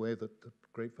in the way that the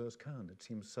great verse can. It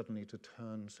seems suddenly to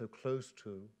turn so close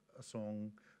to a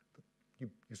song that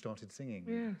you started singing.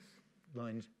 Yes.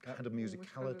 Lines had a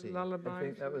musicality. Lullaby. I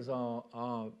think that was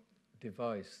our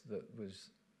device that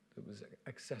was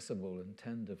accessible and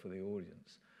tender for the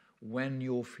audience. When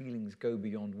your feelings go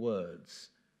beyond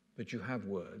words, but you have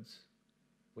words,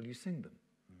 well, you sing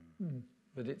them.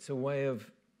 But it's a way of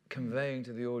conveying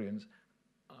to the audience,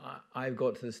 I've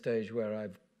got to the stage where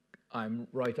I'm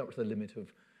right up to the limit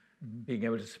of being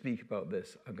able to speak about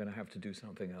this. I'm going to have to do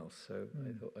something else. So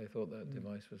I thought that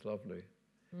device was lovely.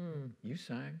 You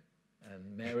sang,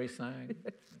 and Mary sang,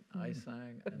 I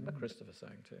sang, and Christopher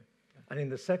sang too. And in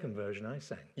the second version, I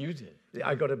sang. You did?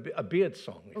 I got a beard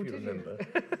song, if you remember.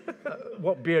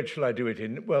 What beard shall I do it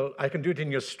in? Well, I can do it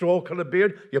in your straw-coloured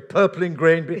beard, your purple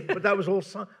ingrained beard, but that was all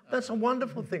sung. That's a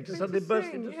wonderful thing to suddenly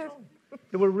burst into song.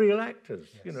 They were real actors,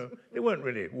 you know. They weren't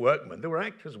really workmen. They were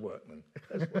actors' workmen.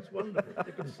 That's what's wonderful.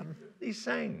 They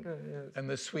sang. And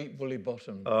the sweet bully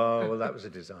bottom. Oh, well, that was a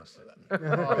disaster.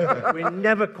 We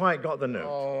never quite got the note.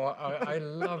 Oh, I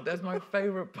love that's my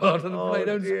favourite part of the play.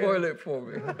 Don't spoil it for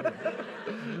me.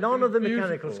 None of the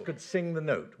mechanicals could sing the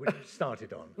note which it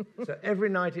started on. So every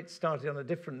night it started on a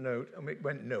different note and it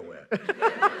went nowhere.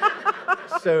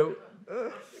 So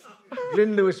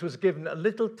Glyn Lewis was given a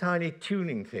little tiny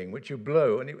tuning thing which you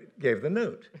blow and it gave the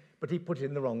note, but he put it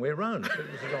in the wrong way around. So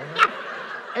it was the wrong note.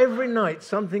 Every night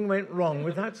something went wrong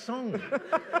with that song.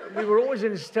 We were always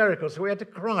in hysterical, so we had to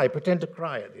cry, pretend to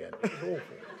cry at the end. It was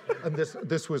awful. And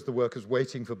this was the workers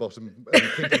waiting for Bottom and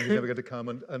thinking he's never going to come,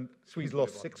 and he's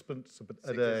lost sixpence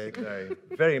a day.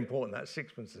 Very important, that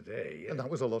sixpence a day. Yeah. And that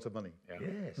was a lot of money. Yeah.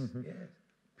 Yes, yes.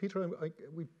 Peter,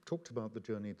 we talked about the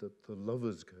journey that the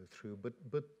lovers go through, but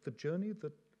the journey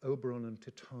that Oberon and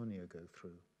Titania go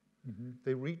through.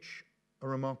 They reach a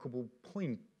remarkable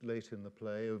point late in the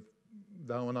play of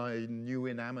thou and I knew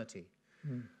in amity.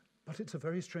 But it's a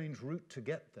very strange route to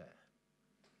get there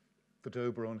that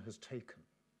Oberon has taken.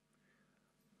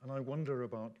 And I wonder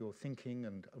about your thinking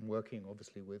and working,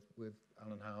 obviously, with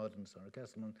Alan Howard and Sarah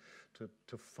Kesselman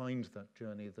to find that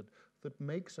journey that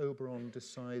makes Oberon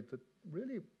decide that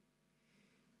really,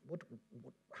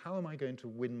 how am I going to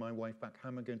win my wife back? How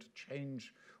am I going to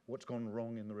change what's gone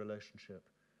wrong in the relationship?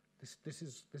 This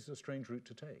is a strange route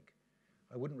to take.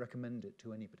 I wouldn't recommend it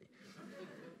to anybody.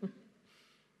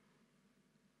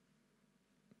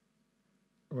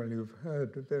 Well, you've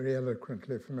heard very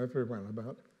eloquently from everyone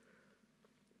about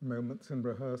moments in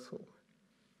rehearsal.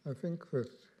 I think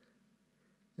that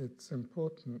it's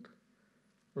important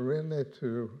really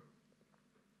to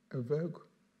evoke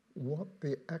what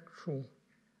the actual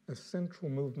essential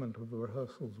movement of the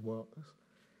rehearsals was.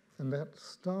 And that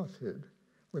started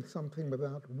with something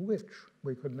without which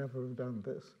we could never have done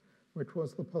this, which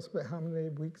was the possibility. How many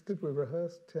weeks did we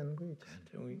rehearse? 10 weeks?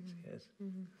 10 weeks, yes.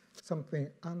 Something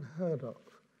unheard of.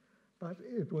 But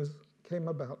it came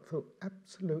about through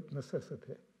absolute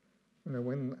necessity. You know,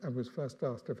 when I was first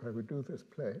asked if I would do this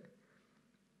play, it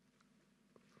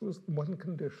was one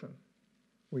condition.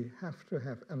 We have to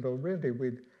have, and already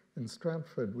in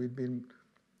Stratford, we'd been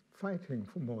fighting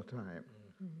for more time.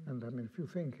 And I mean, if you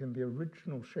think in the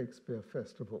original Shakespeare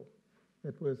Festival,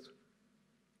 it was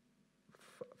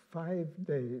 5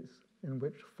 days in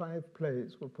which 5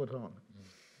 plays were put on.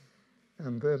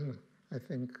 And then I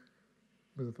think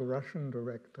with the Russian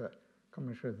director,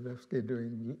 Komisharevsky,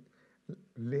 doing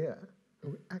Lear,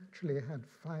 who actually had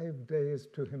 5 days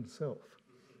to himself,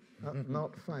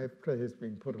 not 5 plays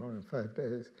being put on in 5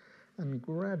 days. And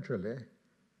gradually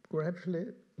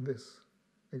this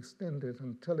extended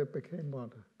until it became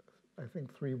what, I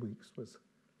think 3 weeks was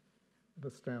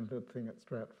the standard thing at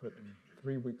Stratford.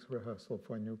 3 weeks rehearsal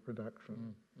for a new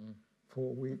production,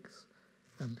 4 weeks.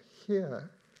 And here,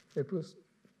 it was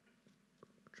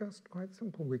just quite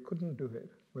simple. We couldn't do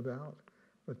it without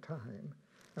the time.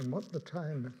 And what the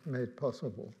time made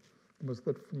possible was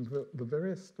that from the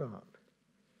very start,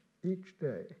 each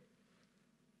day,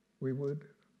 we would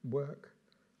work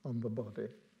on the body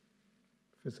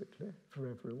physically for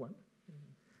everyone.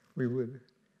 We would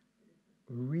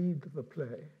read the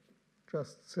play,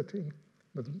 just sitting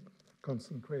with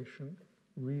concentration,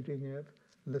 reading it,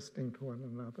 listening to one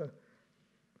another,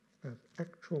 that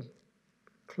actual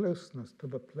closeness to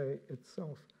the play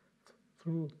itself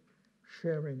through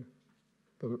sharing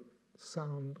the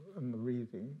sound and the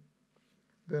reading.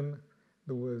 Then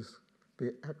there was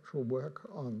the actual work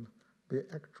on the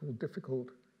actual difficult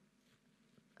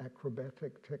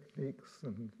acrobatic techniques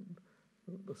and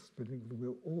the spinning the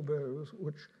wheel, all those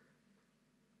which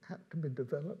had to be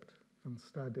developed and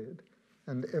studied,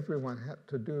 and everyone had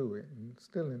to do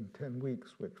still in 10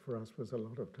 weeks, which for us was a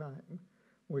lot of time,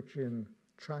 which in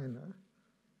China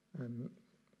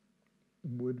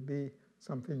would be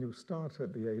something you start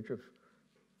at the age of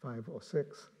 5 or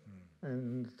 6,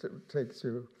 and it takes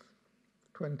you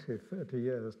 20, 30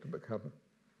 years to become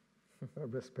a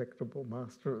respectable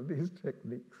master of these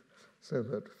techniques. So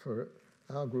that for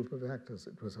our group of actors,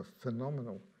 it was a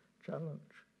phenomenal challenge,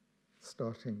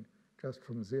 starting just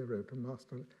from zero to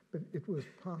master. But it was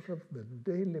part of the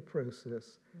daily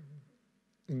process,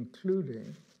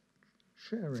 including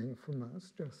sharing from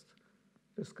us, just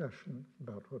discussion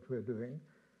about what we're doing.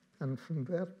 And from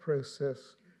that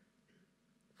process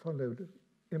followed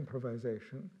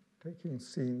improvisation, taking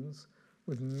scenes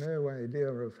with no idea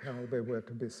of how they were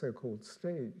to be so-called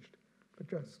staged, but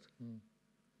just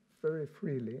very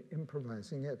freely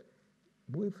improvising it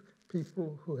with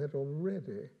people who had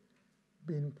already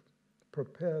been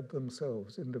prepared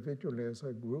themselves individually as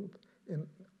a group in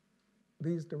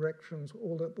these directions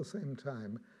all at the same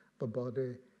time: the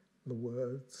body, the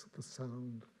words, the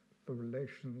sound, the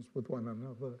relations with one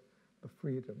another, the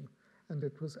freedom. And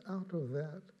it was out of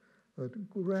that that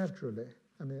gradually,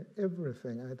 I mean,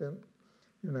 everything,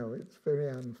 it's very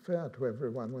unfair to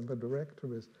everyone when the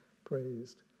director is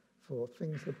praised for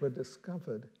things that were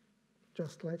discovered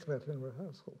just like that in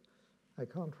rehearsal. I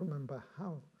can't remember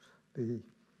how the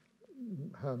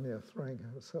Hermia throwing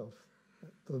herself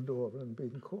at the door and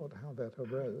being caught, how that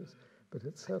arose, but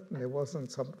it certainly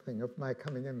wasn't something of my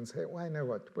coming in and saying, well, I know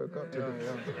what we've got to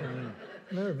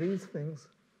do. No, these things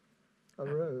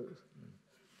arose.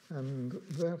 And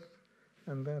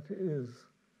that is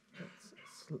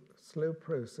a slow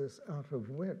process out of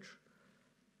which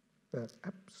that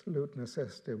absolute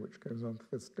necessity which goes on to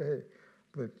this day,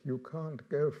 that you can't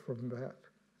go from that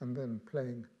and then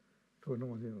playing to an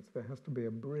audience. There has to be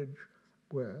a bridge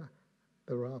where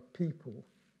there are people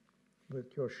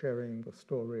that you're sharing the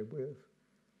story with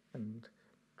and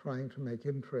trying to make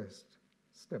interest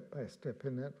step by step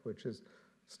in it, which is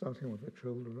starting with the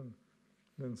children,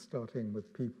 then starting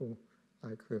with people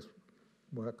like this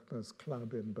workers'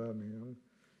 club in Birmingham,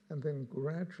 and then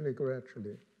gradually,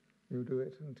 you do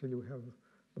it until you have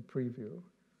the preview,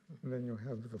 and then you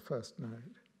have the first night.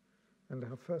 And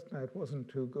our first night wasn't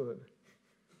too good.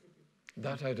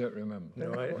 That I don't remember.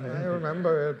 No, I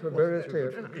remember it very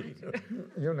clearly.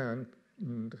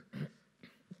 And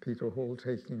Peter Hall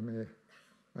taking me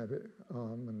by the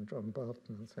arm and John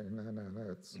Barton and saying, no,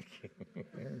 it's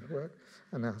going to work.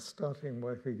 And now starting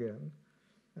work again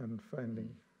and finding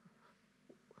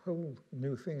a whole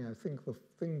new thing. I think the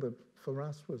thing that for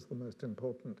us was the most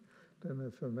important, I don't know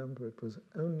if you remember, it was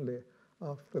only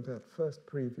after that first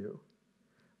preview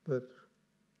that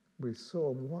we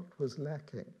saw what was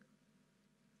lacking.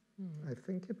 I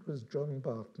think it was John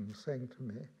Barton saying to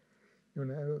me,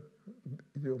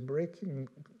 you're breaking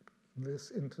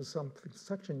this into something,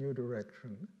 such a new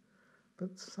direction,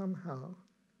 that somehow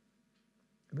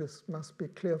this must be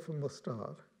clear from the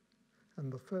start.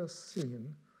 And the first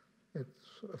scene,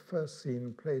 it's a first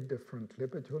scene played differently,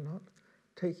 but you're not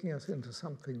taking us into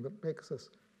something that makes us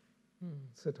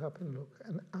sit up and look.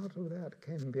 And out of that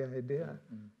came the idea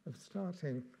of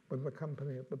starting with the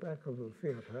company at the back of the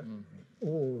theatre,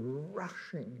 all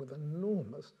rushing with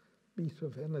enormous beat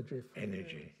of energy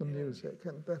from the music,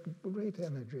 and that great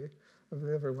energy of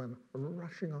everyone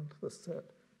rushing onto the set,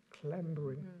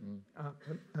 clambering up,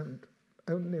 and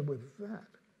only with that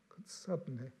could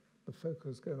suddenly the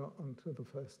focus go onto the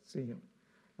first scene.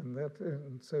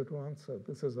 And so to answer,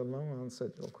 this is a long answer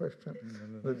to your question,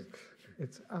 but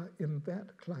it's in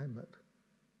that climate,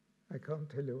 I can't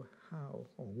tell you how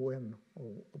or when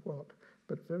or what,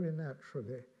 but very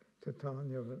naturally,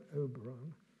 Titania and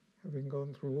Oberon, having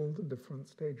gone through all the different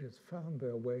stages, found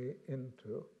their way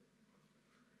into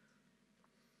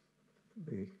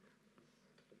the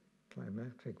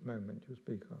climactic moment you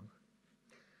speak of.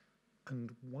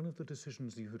 And one of the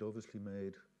decisions you had obviously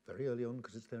made very early on,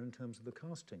 because it's there in terms of the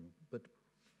casting, but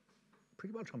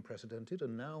pretty much unprecedented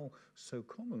and now so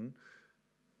common,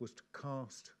 was to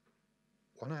cast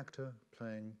one actor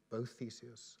playing both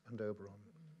Theseus and Oberon,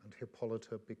 and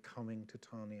Hippolyta becoming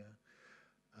Titania,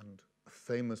 and a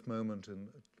famous moment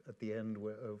at the end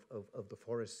of the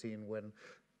forest scene when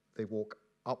they walk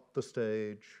up the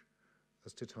stage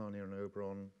as Titania and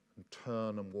Oberon and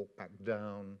turn and walk back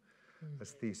down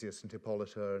as Theseus and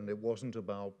Hippolyta, and it wasn't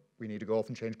about we need to go off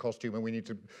and change costume and we need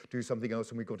to do something else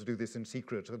and we've got to do this in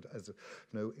secret.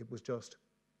 No, it was just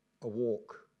a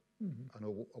walk, and a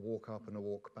walk up and a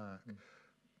walk back.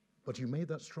 But you made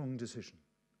that strong decision.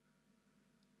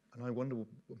 And I wonder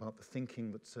about the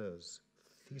thinking that says,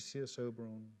 Theseus,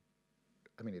 Oberon,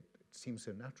 I mean, it seems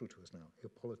so natural to us now,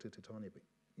 Hippolyta, Titania, but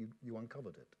you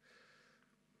uncovered it.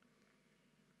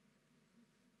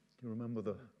 Do you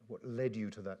remember what led you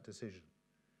to that decision?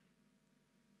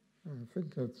 I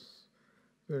think it's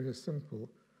very simple,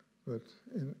 but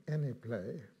in any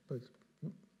play, but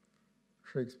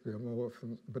Shakespeare more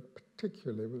often, but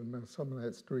particularly with Midsummer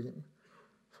Night's Dream,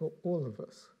 for all of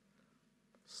us,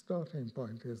 starting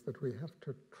point is that we have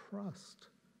to trust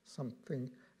something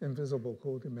invisible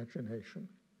called imagination.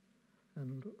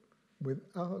 And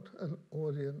without an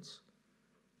audience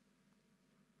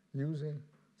using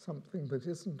something that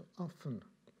isn't often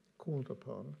called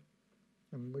upon,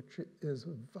 and which is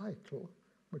vital,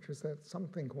 which is that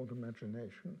something called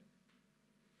imagination,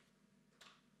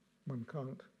 one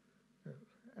can't.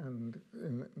 And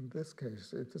in this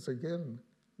case, it is again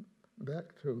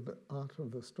back to the art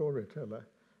of the storyteller,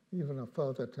 even a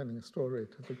father telling a story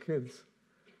to the kids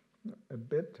at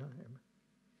bedtime.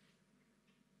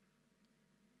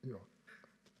 You're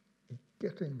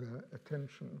getting their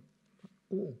attention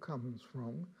all comes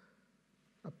from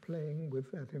a playing with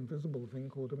that invisible thing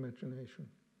called imagination.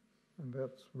 And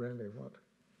that's really what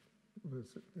was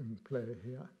in play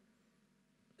here.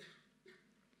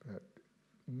 That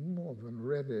more than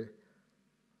ready,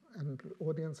 and the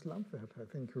audience love that. I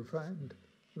think you find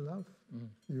love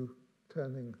you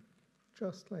turning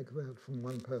just like that from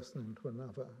one person into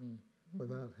another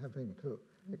without having to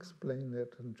explain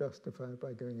it and justify it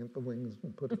by going into the wings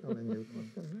and putting on a new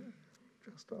one.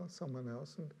 Just ask someone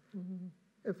else and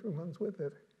everyone's with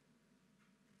it.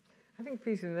 I think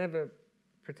Peter never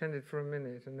pretended for a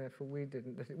minute, and therefore we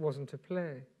didn't, that it wasn't a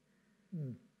play.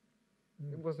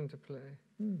 It wasn't a play,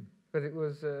 but it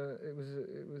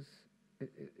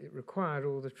required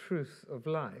all the truth of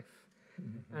life.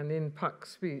 And in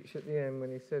Puck's speech at the end,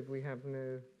 when he said we have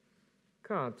no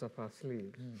cards up our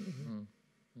sleeves,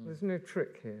 there's no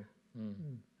trick here.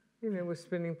 You know, we're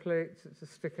spinning plates, it's a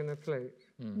stick and a plate.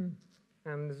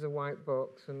 And there's a white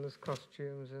box, and there's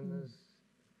costumes, and there's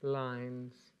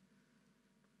lines.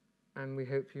 And we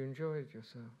hope you enjoyed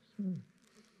yourselves.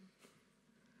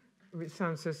 It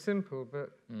sounds so simple,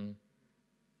 but you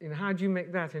know, how do you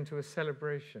make that into a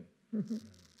celebration?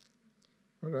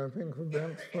 Well, I think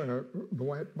that's where the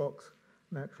white box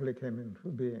naturally came into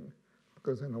being,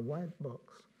 because in a white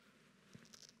box,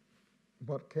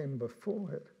 what came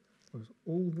before it was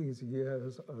all these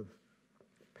years of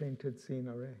painted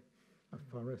scenery. A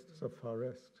forest is a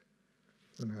forest,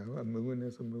 you know, a moon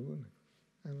is a moon.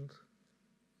 And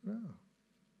no,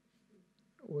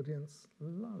 audience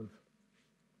love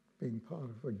being part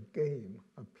of a game,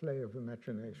 a play of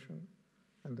imagination.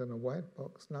 And in a white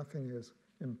box, nothing is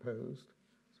imposed,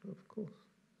 so of course.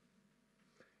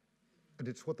 And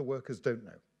it's what the workers don't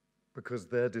know, because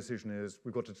their decision is,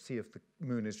 we've got to see if the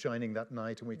moon is shining that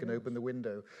night and we can open the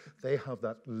window. They have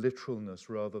that literalness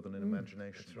rather than an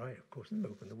imagination. That's right, of course,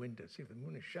 open the window, see if the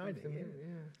moon is shining.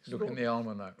 Look in the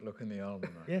almanac, look in the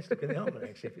almanac. Yes, look in the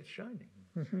almanac, see if it's shining.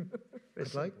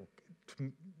 I'd like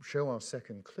to show our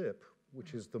second clip,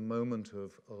 which is the moment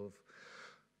of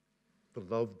the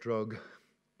love drug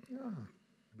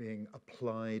being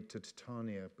applied to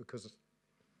Titania, because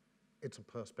it's a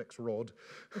perspex rod.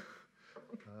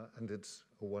 And it's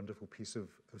a wonderful piece of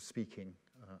speaking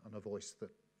and a voice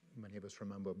that many of us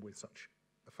remember with such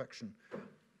affection.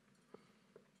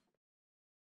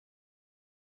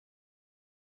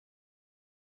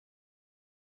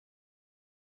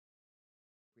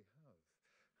 We have.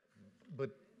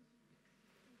 But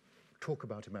talk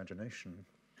about imagination,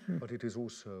 but it is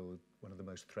also one of the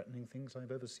most threatening things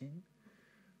I've ever seen.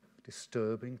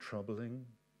 Disturbing, troubling.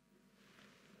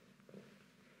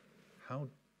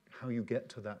 How you get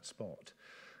to that spot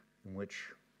in which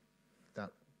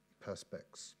that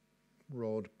perspex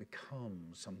rod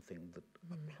becomes something that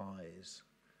applies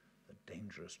a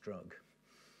dangerous drug.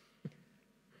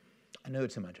 I know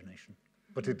it's imagination,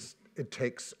 but it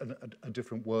takes a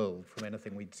different world from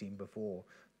anything we'd seen before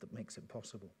that makes it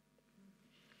possible.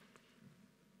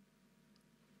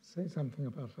 Say something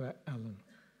about that, Alan.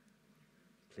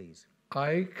 Please.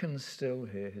 I can still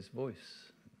hear his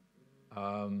voice.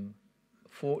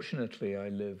 Fortunately, I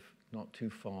live not too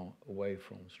far away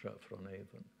from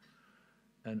Stratford-on-Avon,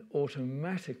 and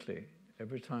automatically,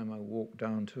 every time I walk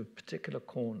down to a particular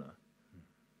corner,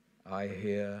 I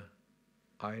hear,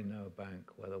 "I know a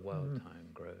bank where the wild thyme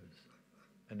grows,"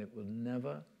 and it will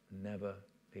never, never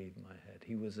leave my head.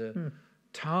 He was a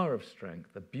tower of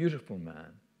strength, a beautiful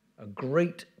man, a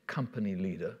great company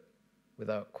leader,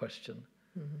 without question,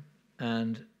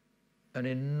 and an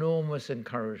enormous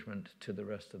encouragement to the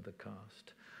rest of the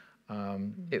cast.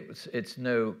 It's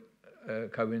no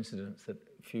coincidence that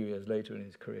a few years later in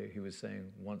his career he was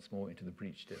saying, "Once more into the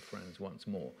breach, dear friends, once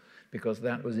more," because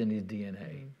that was in his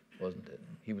DNA, wasn't it?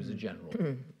 He was a general,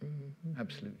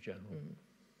 absolute general.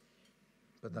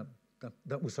 But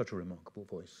that was such a remarkable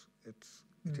voice. It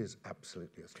is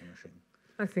absolutely astonishing.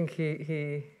 I think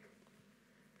he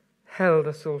held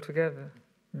us all together.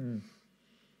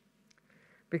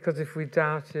 Because if we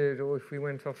doubted or if we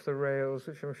went off the rails,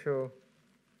 which I'm sure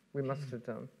we must have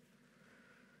done,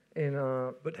 in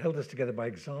our... But held us together by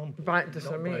example. Not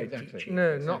by teaching.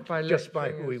 No, not by lecturing. Just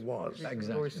by who he was. We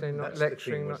Exactly. always say not That's the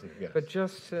lecturing, thing, yes. but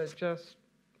just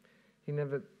he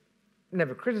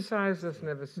never criticised us,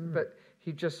 but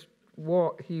he just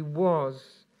he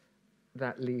was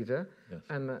that leader, Yes.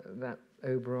 and that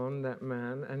Oberon, that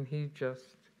man, and he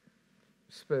just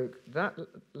spoke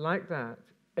like that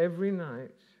every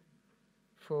night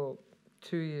for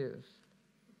 2 years.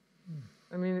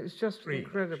 I mean, it's just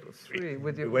incredible. Three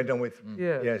with We your, went on with,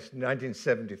 yeah. yes,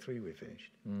 1973 we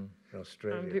finished in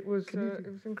Australia. And it was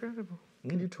incredible.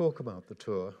 Can you talk about the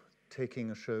tour,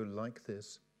 taking a show like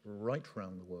this right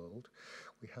around the world?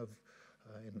 We have,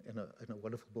 in a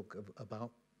wonderful book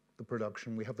about the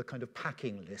production, we have the kind of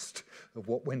packing list of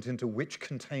what went into which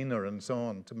container and so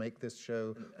on to make this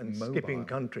show and mobile. skipping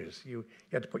countries. You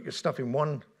had to put your stuff in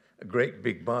one great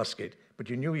big basket, but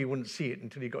you knew you wouldn't see it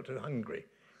until you got to Hungary,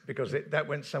 because that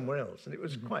went somewhere else, and it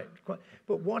was quite.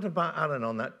 But what about Alan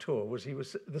on that tour was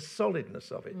the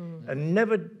solidness of it, and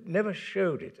never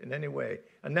showed it in any way.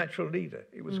 A natural leader.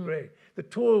 It was great. The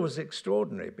tour was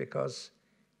extraordinary because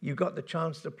you got the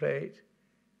chance to play it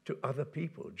to other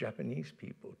people, Japanese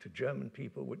people, to German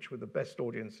people, which were the best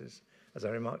audiences, as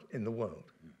I remarked, in the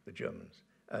world. The Germans,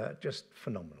 just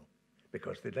phenomenal,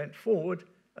 because they leant forward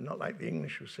and not like the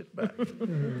English who sit back.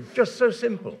 Just so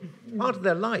simple. Part of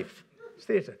their life. It's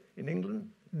theatre. In England,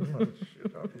 it's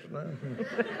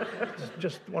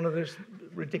just one of those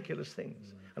ridiculous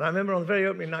things. And I remember on the very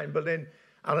opening night in Berlin,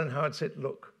 Alan Howard said,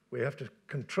 "Look, we have to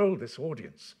control this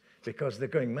audience because they're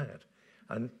going mad."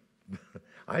 And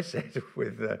I said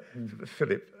with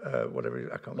Philip, I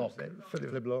can't remember his name.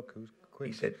 Philip Locke, who's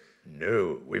He said,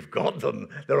 "No, we've got them.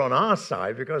 They're on our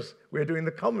side because we're doing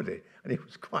the comedy." And he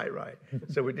was quite right.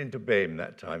 So we didn't obey him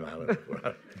that time, Alan.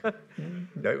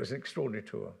 No, it was an extraordinary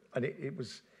tour. And it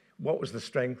was, what was the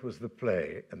strength was the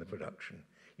play and the production.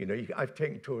 You know, I've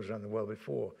taken tours around the world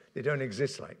before. They don't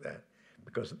exist like that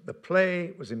because the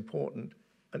play was important.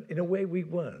 And in a way, we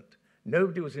weren't.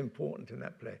 Nobody was important in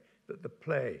that play. But the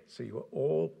play, so you were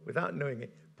all, without knowing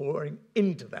it, pouring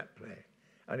into that play.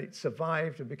 And it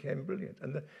survived and became brilliant.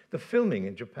 And the filming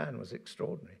in Japan was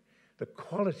extraordinary. The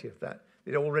quality of that,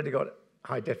 it already got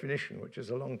high definition, which is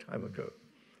a long time ago.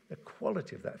 The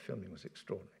quality of that filming was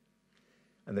extraordinary.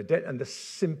 And the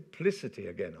simplicity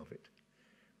again of it.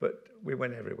 But we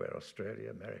went everywhere, Australia,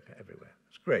 America, everywhere.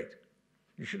 It's great.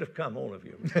 You should have come, all of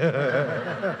you.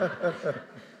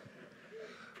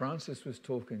 Francis was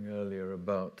talking earlier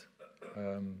about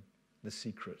the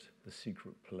secret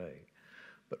play.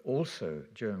 But also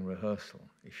during rehearsal,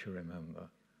 if you remember,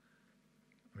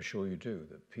 I'm sure you do,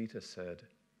 that Peter said,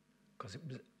 because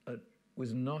it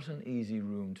was not an easy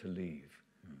room to leave.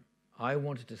 I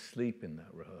wanted to sleep in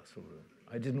that rehearsal room.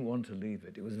 I didn't want to leave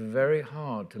it. It was very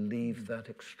hard to leave that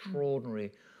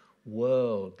extraordinary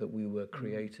world that we were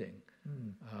creating.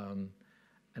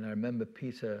 And I remember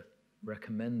Peter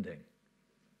recommending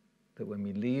that when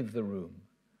we leave the room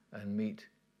and meet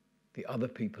the other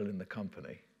people in the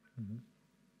company,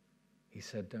 he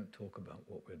said, "Don't talk about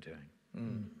what we're doing."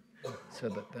 So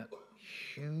that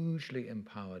hugely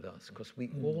empowered us, because we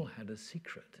all had a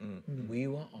secret. We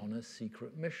were on a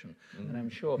secret mission. And I'm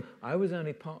sure, I was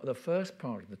only part of the first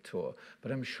part of the tour,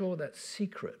 but I'm sure that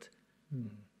secret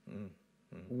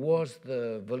was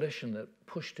the volition that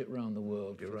pushed it around the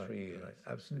world for 3 years. Right,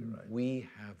 absolutely right. We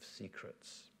have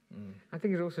secrets. I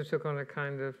think it also took on a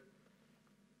kind of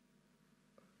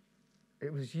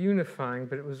it was unifying,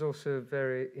 but it was also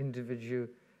very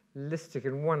individualistic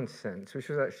in one sense, which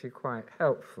was actually quite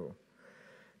helpful.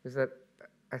 Is that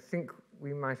I think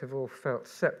we might have all felt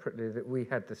separately that we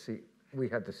had the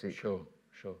secret. Sure.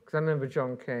 Because I remember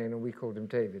John Kane, and we called him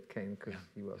David Kane because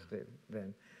he was David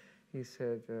then. He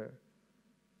said,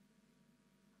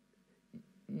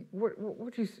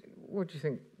 what do you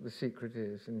think the secret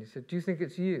is? And he said, do you think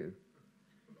it's you?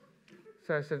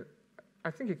 So I said,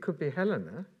 I think it could be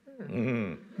Helena.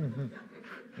 Yeah.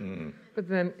 But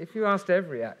then if you asked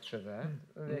every actor that,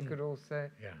 they could all say,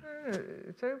 oh,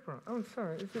 it's Oprah. Oh,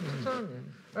 sorry, it's Tanya.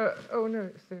 Oh, no,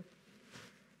 it's the...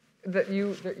 That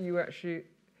you actually...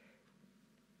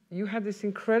 You had this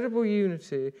incredible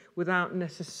unity without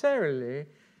necessarily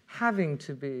having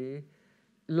to be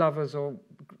lovers or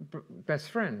best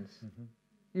friends.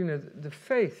 You know, the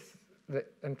faith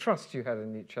and trust you had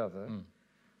in each other,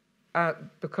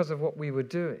 because of what we were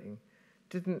doing,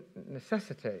 didn't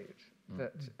necessitate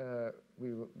that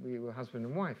we were husband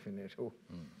and wife in it, or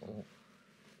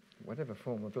whatever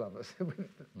form of lovers.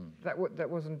 That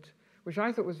wasn't, which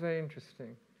I thought was very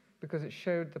interesting, because it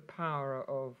showed the power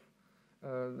of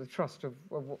the trust of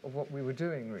what we were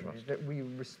doing, really, that we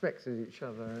respected each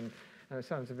other. And it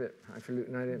sounds a bit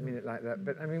highfalutin, I don't mean it like that,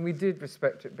 but I mean, we did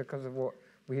respect it because of what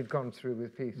we had gone through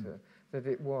with Peter, that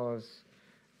it was,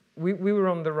 we were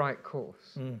on the right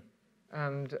course.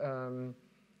 And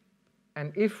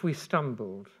if we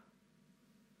stumbled,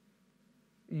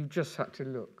 you just had to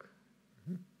look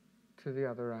to the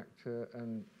other actor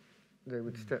and they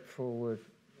would step forward,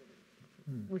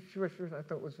 which I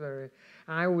thought was very...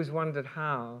 I always wondered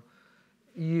how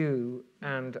you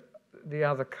and the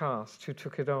other cast who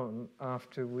took it on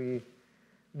after we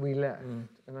left,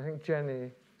 and I think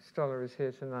Jenny Stoller is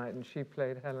here tonight, and she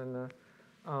played Helena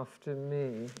after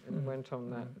me and went on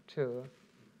that tour.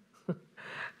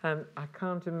 And I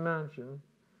can't imagine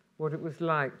what it was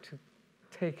like to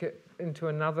take it into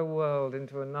another world,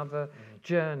 into another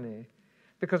journey.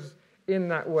 Because in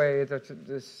that way, that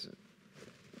this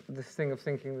thing of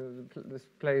thinking that this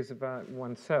plays about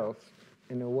oneself,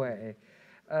 in a way,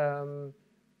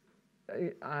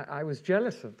 I was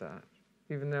jealous of that,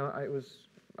 even though it was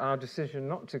our decision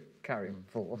not to carry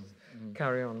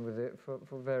on with it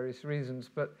for various reasons.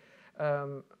 But I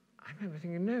remember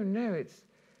thinking, no,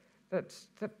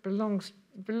 that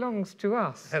belongs to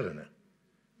us. Helena.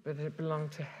 But it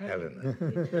belonged to Helena.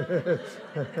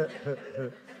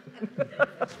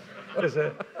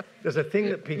 There's a thing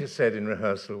that Peter said in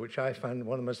rehearsal, which I found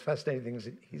one of the most fascinating things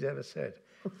he's ever said.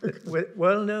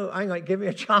 Well, no, hang on, give me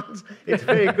a chance. It's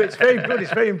very good, it's very good,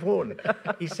 it's very important.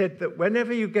 He said that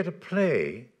whenever you get a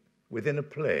play within a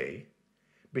play,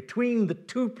 between the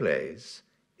two plays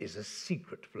is a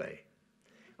secret play.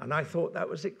 And I thought that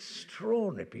was an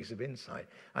extraordinary piece of insight.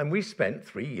 And we spent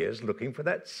 3 years looking for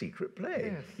that secret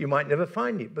play. Yes. You might never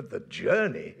find it, but the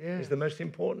journey is the most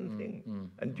important thing.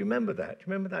 And do you remember that? Do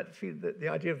you remember that, the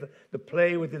idea of the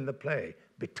play within the play?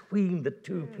 Between the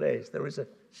two plays, there is a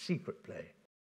secret play.